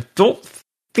 I don't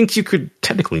think you could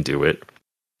technically do it.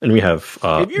 And we have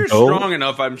if you're strong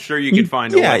enough, I'm sure you could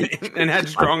find a way and had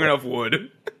strong enough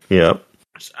wood. Yep.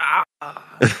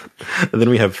 And then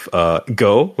we have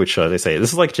Go, which they say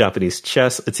this is like Japanese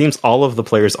chess. It seems all of the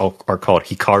players are called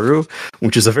Hikaru,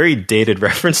 which is a very dated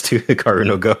reference to Hikaru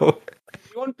no Go.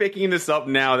 Anyone picking this up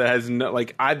now that has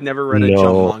I've never read a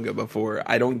Jump manga before.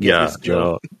 I don't get this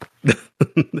joke. No.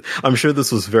 I'm sure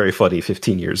this was very funny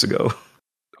 15 years ago.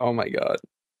 Oh my god.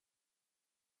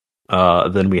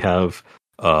 Then we have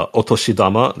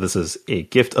Otoshidama. This is a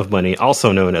gift of money,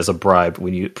 also known as a bribe.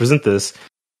 When you present this,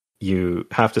 you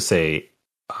have to say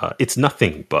it's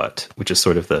nothing but, which is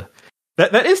sort of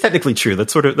that is technically true.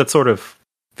 That's sort of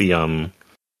the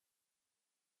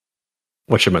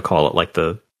whatchamacallit, like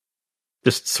the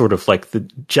just sort of like the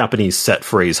Japanese set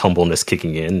phrase humbleness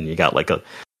kicking in. You got like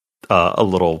a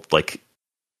little like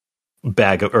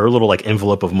bag of, or a little like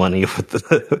envelope of money with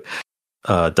the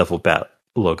devil bat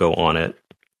logo on it.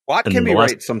 Watt can be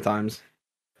right sometimes.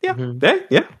 Yeah,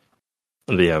 yeah.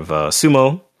 And they have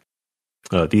sumo.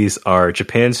 These are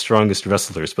Japan's strongest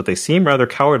wrestlers, but they seem rather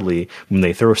cowardly when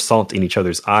they throw salt in each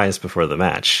other's eyes before the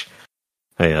match.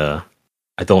 I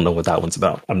don't know what that one's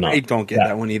about. I don't get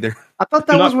that one either. I thought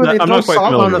that was where they throw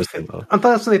salt on the field. I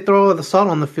thought that's where they throw the salt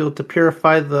on the field to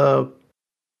purify the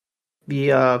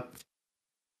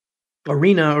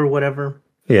arena or whatever.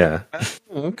 Yeah.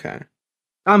 Oh, okay.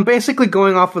 I'm basically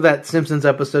going off of that Simpsons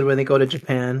episode when they go to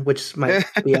Japan, which might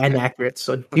be inaccurate,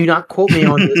 so do not quote me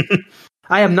on this.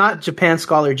 I am not Japan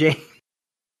Scholar Jane.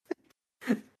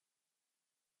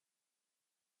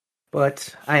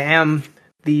 But I am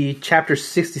the chapter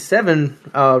 67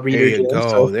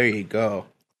 reader. There you go.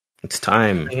 It's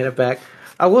time. Bringing it back.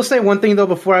 I will say one thing, though,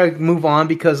 before I move on,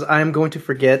 because I'm going to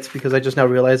forget, because I just now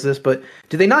realized this, but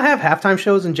do they not have halftime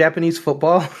shows in Japanese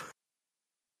football?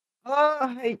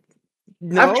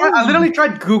 No. I literally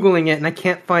tried Googling it, and I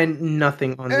can't find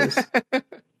nothing on this.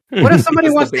 What if somebody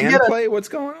wants to get play? What's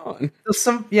going on? Because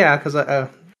I'm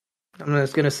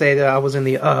just gonna say that I was in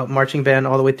the marching band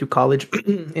all the way through college.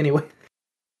 Anyway,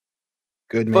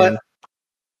 good man.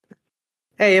 But,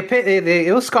 hey,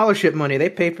 it was scholarship money. They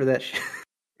paid for that shit.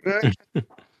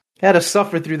 Had to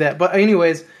suffer through that. But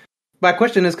anyways, my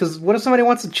question is, because what if somebody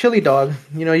wants a chili dog?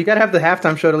 You know, you got to have the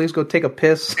halftime show to at least go take a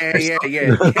piss. Yeah.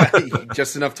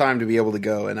 Just enough time to be able to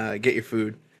go and get your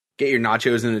food, get your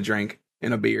nachos and a drink.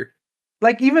 and a beer.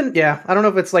 Like even I don't know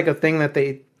if it's like a thing that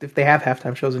if they have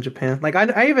halftime shows in Japan. Like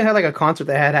I even had like a concert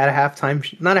that had a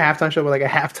halftime, not a halftime show, but like a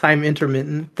halftime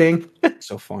intermittent thing.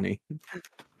 So funny.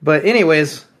 But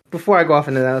anyways, before I go off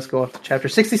into that, let's go off to chapter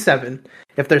 67.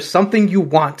 If there's something you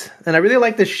want, and I really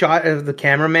like this shot of the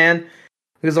cameraman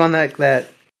who's on that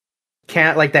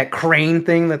crane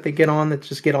thing that they get on that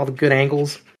just get all the good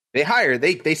angles.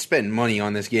 They spend money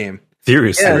on this game.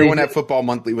 Seriously. Yeah, everyone at Football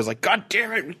Monthly was like, God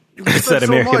damn it. It's that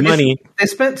American money. They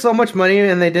spent so much money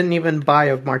and they didn't even buy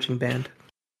a marching band.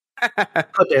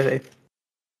 How dare they?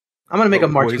 I'm going to make a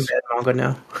marching band manga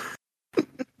now.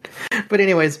 But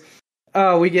anyways,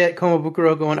 we get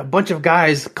Komabukuro going, a bunch of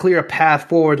guys clear a path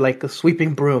forward like a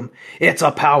sweeping broom. It's a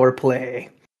power play.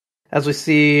 As we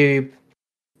see,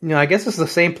 I guess it's the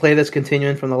same play that's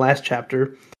continuing from the last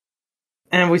chapter.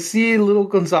 And we see little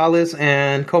Gonzalez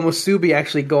and Komusubi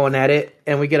actually going at it.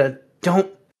 And we get a don't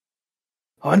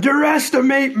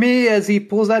underestimate me as he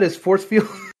pulls out his force field.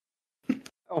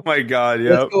 Oh my god,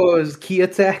 yeah. Let's go his key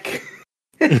attack.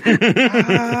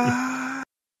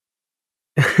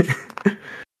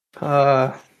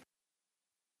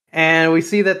 And we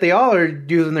see that they all are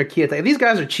using their key attack. These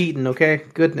guys are cheating, okay?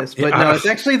 Goodness. But no, it's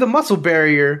actually the muscle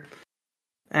barrier.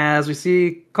 As we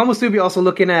see Komusubi also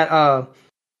looking at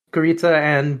Kurita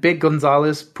and Big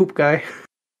Gonzalez, poop guy.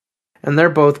 And they're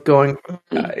both going.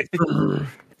 And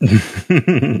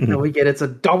we get it's a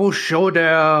double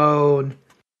showdown.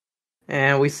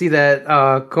 And we see that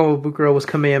Komabukuro was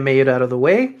Kamehameha out of the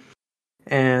way.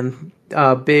 And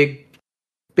Big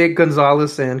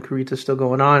Gonzalez and Kurita still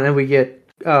going on. And we get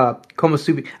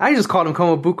Komusubi. I just called him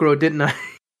Komabukuro, didn't I?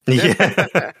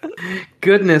 Yeah.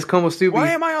 Goodness, Komusubi. Why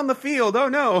am I on the field? Oh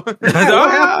no.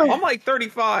 I'm like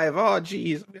 35. Oh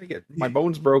geez. I'm gonna get my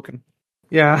bones broken.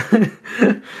 Yeah.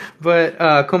 But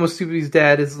Komusubi's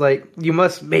dad is like, you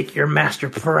must make your master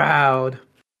proud.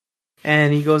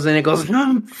 And he goes in and goes,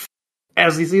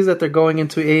 as he sees that they're going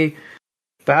into a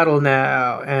battle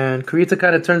now. And Kurita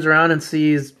kind of turns around and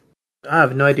sees, I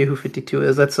have no idea who 52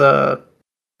 is. That's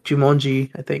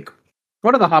Jumonji, I think.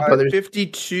 What are the Hot Brothers?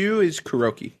 52 is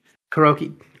Kuroki.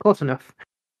 Kuroki. Close enough.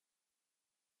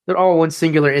 They're all one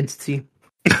singular entity.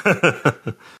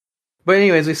 But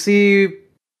anyways, we see,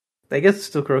 I guess it's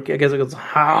still Kuroki. I guess it goes,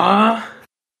 ha.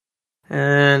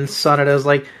 And Sanada's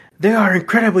like, they are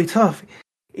incredibly tough.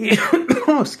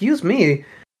 Oh, excuse me.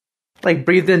 Like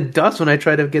breathed in dust when I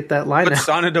try to get that line What out.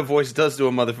 Sanada voice does to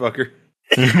a motherfucker.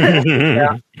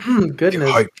 Yeah.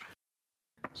 Goodness.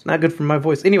 It's not good for my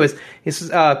voice. Anyways, he says,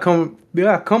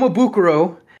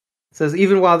 Komabukuro says,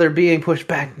 even while they're being pushed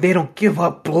back, they don't give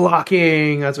up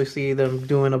blocking, as we see them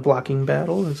doing a blocking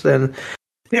battle. And then,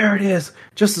 there it is,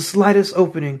 just the slightest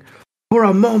opening. For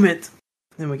a moment.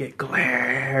 Then we get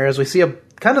glare, as we see a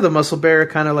kind of the muscle bearer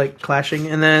kind of like clashing.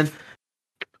 And then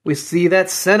we see that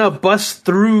Senna busts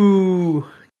through.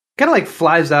 Kind of like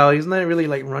flies out. He's not really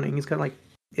like running. He's kind of like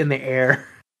in the air.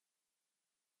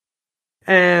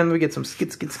 And we get some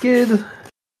skid.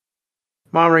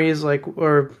 Mamori is like,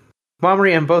 or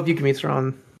Mamori and both Yukimitsu are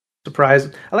on surprise.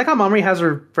 I like how Mamori has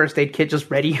her first aid kit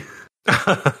just ready.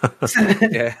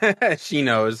 Yeah, she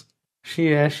knows.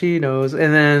 She knows.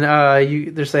 And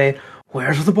then they're saying,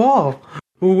 "Where's the ball?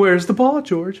 Where's the ball,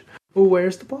 George?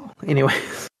 Where's the ball?"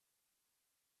 Anyways,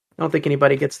 I don't think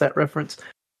anybody gets that reference.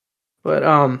 But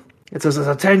it says it's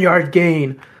a 10-yard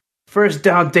gain. First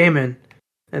down, Damon.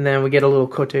 And then we get a little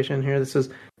quotation here that says,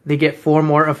 they get 4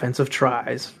 more offensive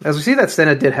tries. As we see that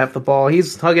Senna did have the ball.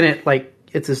 He's hugging it like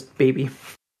it's his baby.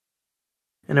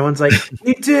 And everyone's like,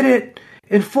 we did it!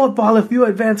 In football, if you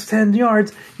advance 10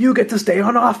 yards, you get to stay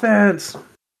on offense.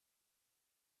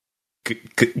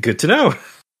 Good to know.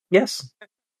 Yes.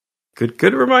 Good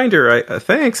reminder.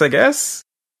 Thanks, I guess.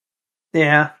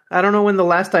 Yeah. I don't know when the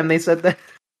last time they said that.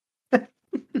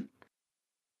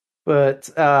 But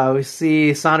we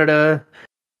see Sanada.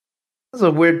 There's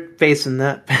a weird face in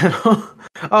that panel.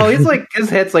 Oh, he's like, his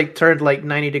head's like turned like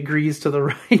 90 degrees to the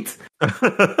right.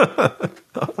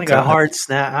 Like God. A hard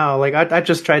snap. Oh, like I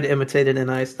just tried to imitate it and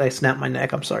I snapped my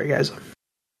neck. I'm sorry, guys.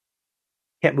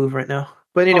 Can't move right now.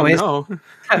 But anyways, oh, no.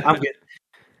 I'm good.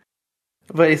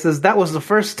 But he says that was the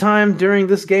first time during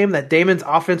this game that Damon's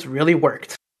offense really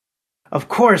worked. Of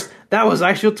course, that was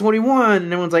I Shield 21. And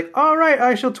everyone's like, all right,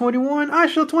 I Shield 21, I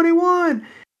Shield 21.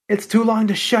 It's too long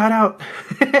to shout out.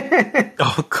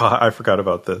 Oh, God, I forgot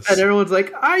about this. And everyone's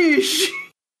like, Aish.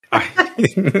 I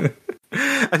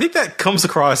think that comes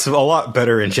across a lot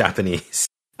better in Japanese.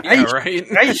 Yeah, right?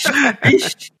 Aish,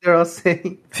 Aish, they're all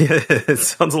saying. Yeah, it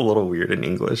sounds a little weird in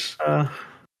English.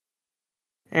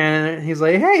 And he's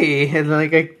like, hey. And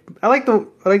like I like the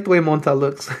way Monta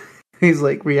looks. He's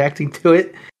like reacting to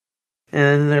it.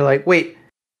 And they're like, wait,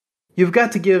 you've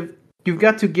got to give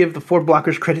the 4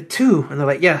 blockers credit too. And they're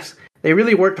like, yes, they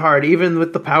really worked hard, even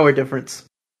with the power difference.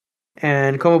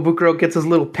 And Komabukuro gets his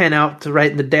little pen out to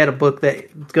write in the data book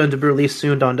that's going to be released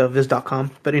soon on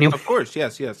Viz.com. But anyway. Of course,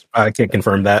 yes. I can't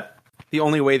confirm that. The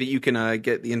only way that you can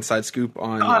get the inside scoop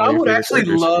on. God, I would actually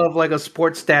love like a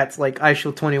sports stats like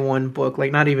iShield 21 book,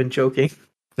 like not even joking.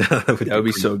 that would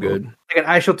be so good. Like an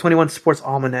iShield 21 sports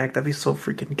almanac, that'd be so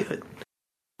freaking good.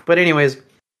 But anyways,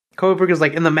 Kobabukuro's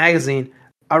like, in the magazine,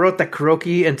 I wrote that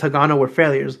Kuroki and Tagano were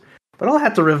failures, but I'll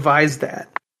have to revise that.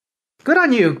 Good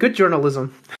on you. Good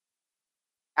journalism.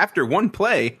 After one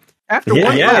play.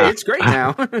 It's great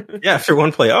now. After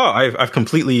one play. Oh, I've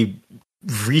completely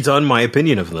redone my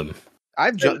opinion of them.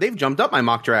 They've jumped up my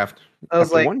mock draft. I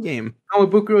was like, one game.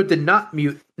 Komabukuro did not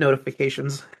mute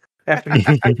notifications after.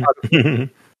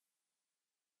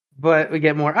 But we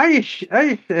get more Aish,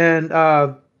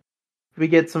 and we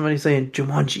get somebody saying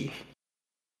Jumanji.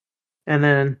 And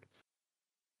then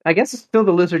I guess it's still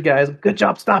the lizard guys. Good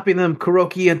job stopping them,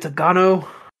 Kuroki and Tagano.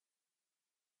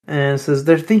 And it says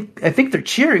I think they're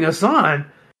cheering us on.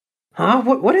 Huh?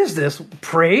 What is this?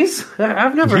 Praise?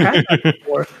 I've never had that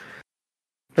before.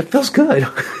 That feels good.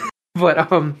 But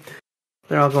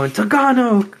they're all going,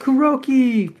 Tagano,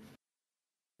 Kuroki.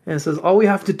 And it says, all we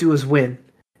have to do is win,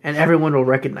 and everyone will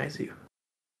recognize you.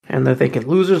 And they're thinking,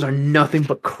 losers are nothing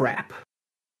but crap.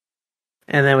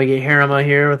 And then we get Hirama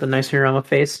here with a nice Hirama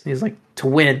face. He's like, to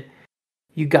win,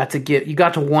 you got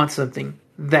to want something.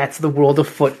 That's the world of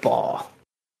football.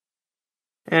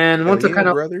 And once kind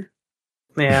of brother.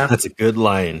 Yeah. That's a good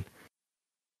line.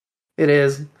 It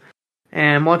is.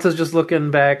 And Monta's just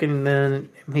looking back, and then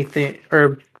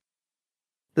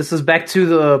this is back to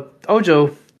the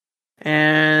Ojo.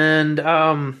 And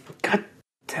God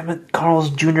damn it, Carl's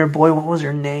junior boy, what was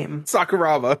her name?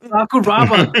 Sakuraba.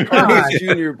 God.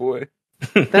 Junior boy.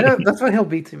 That's what he'll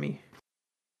be to me.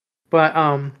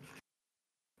 But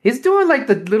he's doing like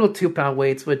the little 2-pound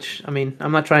weights, which, I mean,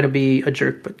 I'm not trying to be a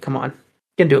jerk, but come on.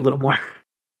 You can do a little more.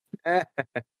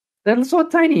 That's so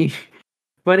tiny.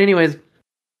 But anyways,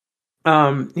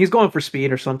 he's going for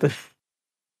speed or something.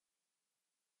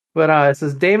 But it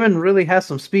says, Damon really has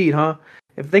some speed, huh?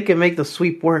 If they can make the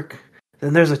sweep work,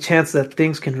 then there's a chance that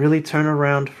things can really turn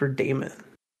around for Damon.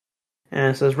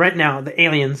 And it says, right now, the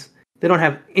aliens, they don't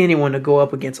have anyone to go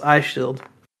up against iShield.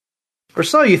 Or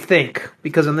so you think,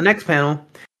 because in the next panel,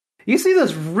 you see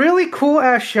this really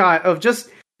cool-ass shot of just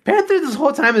Panther this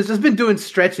whole time has just been doing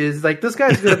stretches. Like, this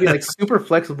guy's going to be, like, super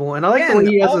flexible. And I like the way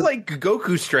he has like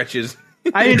Goku stretches.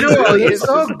 I know, it's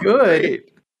so good. Great.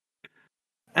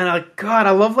 And God,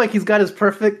 I love like he's got his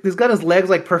legs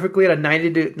like perfectly at a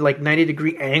 90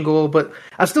 degree angle, but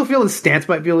I still feel his stance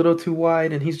might be a little too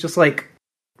wide, and he's just like,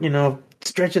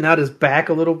 stretching out his back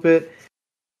a little bit.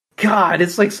 God,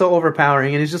 it's like so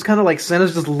overpowering, and he's just kind of like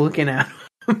Senna's just looking at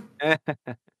him.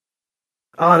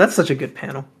 Oh, that's such a good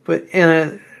panel. But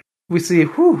we see,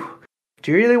 do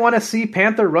you really want to see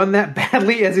Panther run that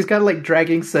badly? As he's kind of like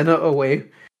dragging Senna away.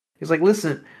 He's like,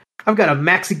 listen, I've got a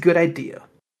maxi good idea.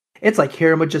 It's like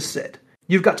Hirama just said.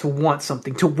 You've got to want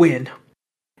something to win.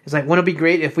 It's like, wouldn't it be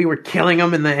great if we were killing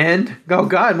him in the end? Oh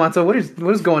God, Monta, what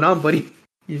is going on, buddy?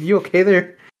 You okay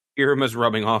there? Hirama's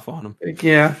rubbing off on him.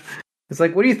 Yeah. It's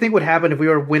like, what do you think would happen if we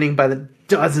were winning by the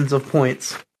dozens of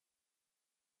points?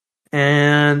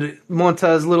 And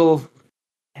Monta's little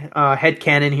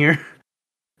headcanon here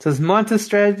says, Monta's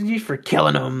strategy for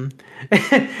killing him.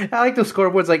 I like the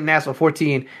scoreboards like NASA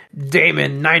 14,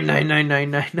 Damon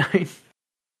 999999.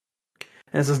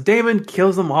 And it says, Damon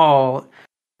kills them all.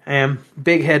 And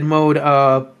big head mode,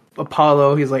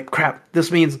 Apollo, he's like, crap,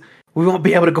 this means we won't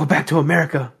be able to go back to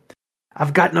America.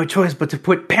 I've got no choice but to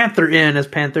put Panther in, as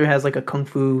Panther has like a kung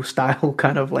fu style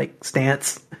kind of like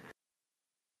stance.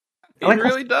 He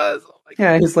really does.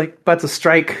 Yeah, he's like about to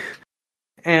strike.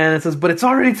 And it says, but it's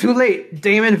already too late.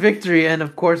 Damon victory. And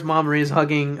of course, Mamori's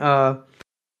hugging on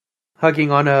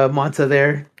Monta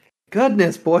there.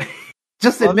 Goodness, boy.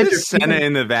 Just admit you're Senna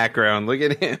in the background. Look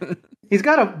at him. He's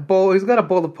got a bowl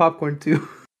of popcorn too.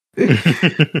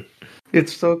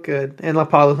 It's so good. And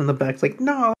Apollo's in the back's like,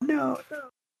 no.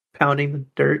 Pounding the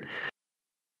dirt.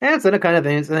 And Senna kind of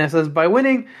things. And it says, by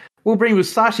winning, we'll bring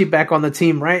Musashi back on the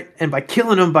team, right? And by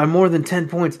killing him by more than 10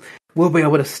 points, we'll be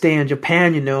able to stay in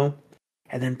Japan,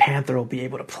 And then Panther will be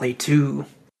able to play too.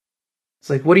 It's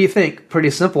like, what do you think?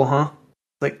 Pretty simple, huh?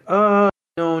 It's like,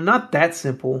 no, not that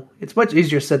simple. It's much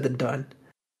easier said than done.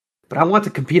 But I want to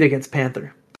compete against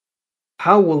Panther.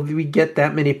 How will we get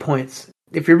that many points?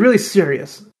 If you're really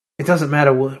serious, it doesn't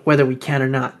matter whether we can or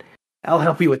not. I'll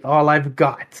help you with all I've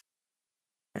got.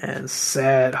 And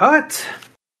Sad Hut.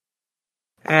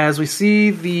 as we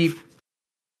see the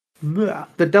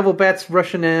devil bats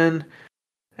rushing in,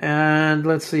 and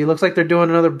let's see, it looks like they're doing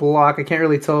another block. I can't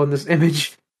really tell in this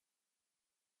image.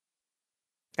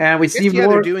 And we see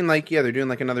more. They're doing like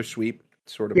another sweep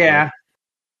sort of. Yeah. Play.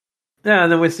 Yeah,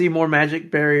 and then we see more magic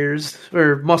barriers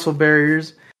or muscle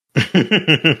barriers.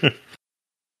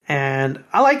 And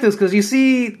I like this because you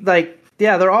see, like,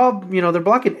 yeah, they're all, they're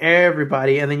blocking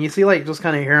everybody, and then you see, like, just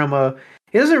kind of Hirama.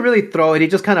 He doesn't really throw it; he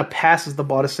just kind of passes the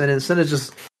ball to Senna, and Senna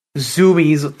just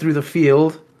zoomies through the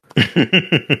field.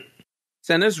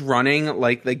 Senna's running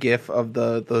like the gif of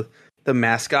the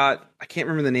mascot. I can't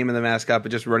remember the name of the mascot,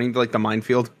 but just running to like the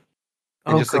minefield,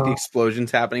 and like the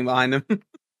explosions happening behind him.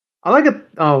 I like it.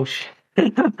 Oh shit!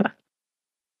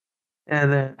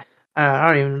 And then I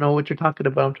don't even know what you're talking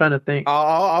about. I'm trying to think.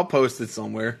 I'll post it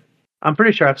somewhere. I'm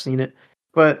pretty sure I've seen it,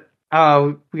 but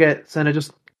we get Senna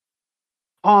just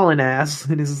hauling ass,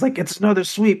 and he's like, "It's another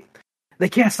sweep. They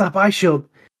can't stop Ice Shield."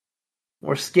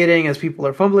 More skidding as people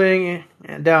are fumbling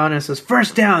and down. And it says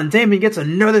first down. Damon gets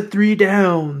another 3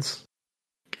 downs.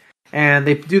 And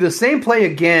they do the same play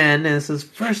again, and it says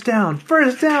first down.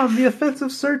 The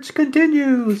offensive surge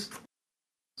continues.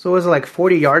 So was it like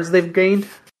 40 yards they've gained?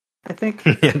 I think.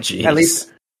 Yeah, jeez. At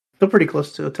least they're pretty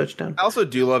close to a touchdown. I also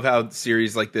do love how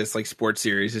series like this, like sports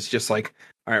series, it's just like,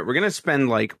 all right, we're gonna spend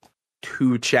like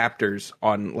 2 chapters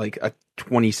on like a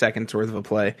 20 seconds worth of a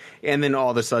play, and then all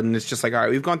of a sudden it's just like, all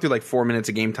right, we've gone through like 4 minutes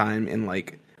of game time in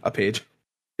like a page.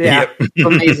 Yeah,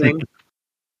 amazing.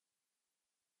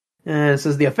 And it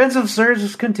says the offensive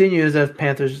surge continues as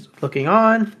Panthers looking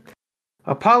on.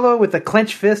 Apollo with a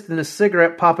clenched fist and a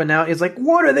cigarette popping out is like,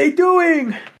 what are they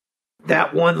doing?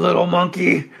 That one little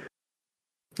monkey.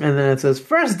 And then it says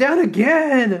first down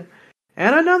again.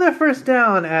 And another first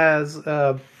down as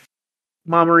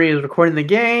Marie is recording the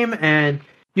game, and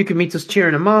Yukimita's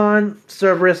cheering him on.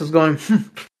 Cerberus is going,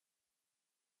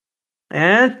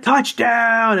 and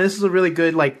touchdown! And this is a really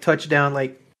good like touchdown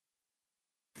like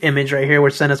image right here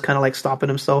where Senna's kind of like stopping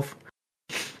himself.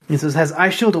 He says, has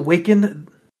Ice Shield awakened?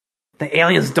 The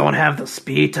aliens don't have the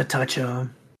speed to touch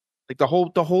him. Like the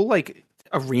whole like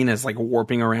arena is like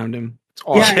warping around him. It's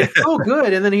awesome. Yeah, it's so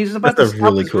good. And then he's about That's to a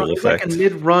stop really cool effect. Like a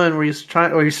mid run where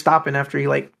he's stopping after he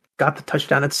like got the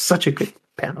touchdown. It's such a good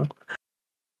panel.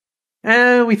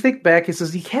 And we think back, he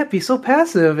says, he can't be so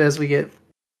passive as we get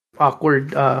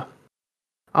awkward. I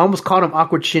almost called him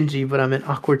awkward Shinji, but I meant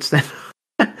awkward Sen.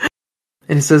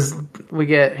 And he says, we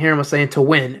get Hirama saying, to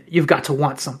win, you've got to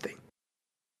want something.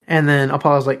 And then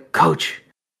Apollo's like, Coach,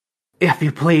 if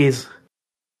you please,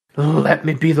 let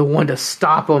me be the one to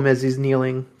stop him as he's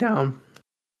kneeling down.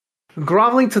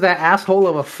 Groveling to that asshole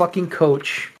of a fucking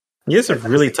coach. He has a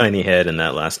really tiny head in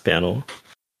that last panel.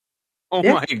 Oh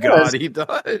yeah, my god, he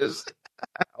does.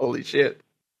 Holy shit.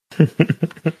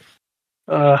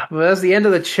 But that's the end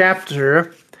of the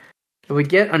chapter. We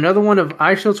get another one of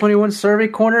iShield 21 Survey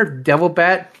Corner, Devil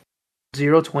Bat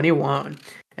 021.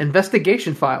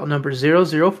 Investigation file number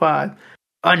 005.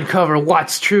 Uncover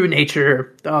Watt's true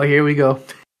nature. Oh, here we go.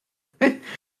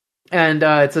 And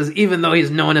it says, even though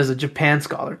he's known as a Japan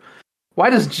scholar, why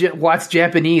does Watt's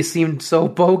Japanese seem so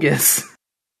bogus?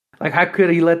 Like, how could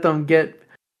he let them get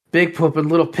big poop and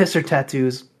little pisser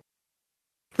tattoos?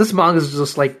 This manga is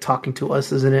just like talking to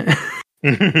us, isn't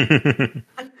it?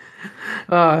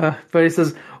 But he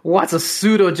says, Watt's a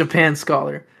pseudo-Japan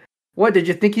scholar. What, did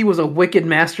you think he was a wicked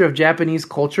master of Japanese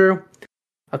culture?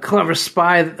 A clever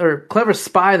spy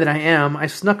that I am, I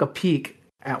snuck a peek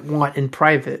at Watt in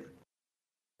private.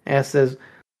 And it says,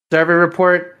 survey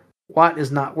report, Watt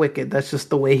is not wicked. That's just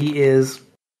the way he is.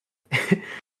 And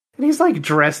he's like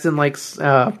dressed in like,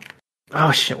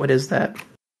 oh shit, what is that? He's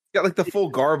got like the full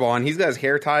garb on. He's got his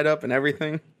hair tied up and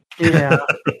everything. Yeah.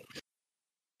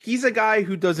 He's a guy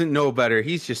who doesn't know better.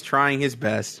 He's just trying his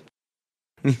best.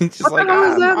 He's just what like, the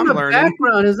hell is that I'm in the learning.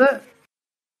 background? Is that?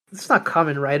 It's not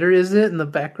Kamen Rider, is it? In the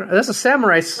background, that's a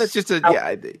samurai. That's just a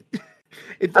yeah.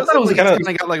 It does look like it's kind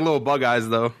of got like little bug eyes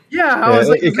though. Yeah, I was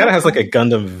like, it kind of has like a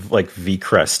Gundam like V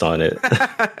crest on it.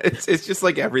 It's just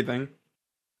like everything.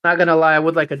 Not gonna lie, I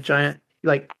would like a giant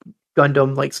like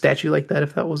Gundam like statue like that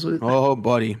if that was. Oh,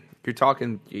 buddy, you're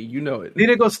talking. You know it. Need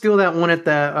to go steal that one at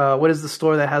that. What is the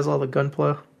store that has all the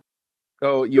Gunpla?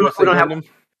 Oh, we don't have them.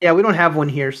 Yeah, we don't have one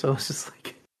here, so it's just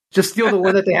like just steal the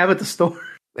one that they have at the store.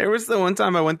 There was the one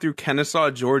time I went through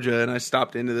Kennesaw, Georgia, and I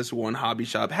stopped into this one hobby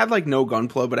shop. It had like no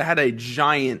Gunpla, but I had a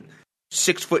giant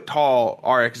 6 foot tall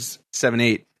RX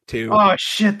 78 too. Oh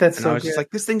shit, that's and so I was good. just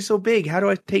like, this thing's so big. How do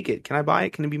I take it? Can I buy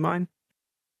it? Can it be mine?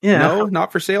 Yeah. No,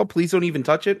 not for sale. Please don't even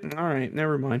touch it. All right,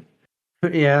 never mind.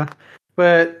 Yeah.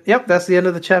 But yep, that's the end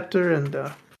of the chapter, and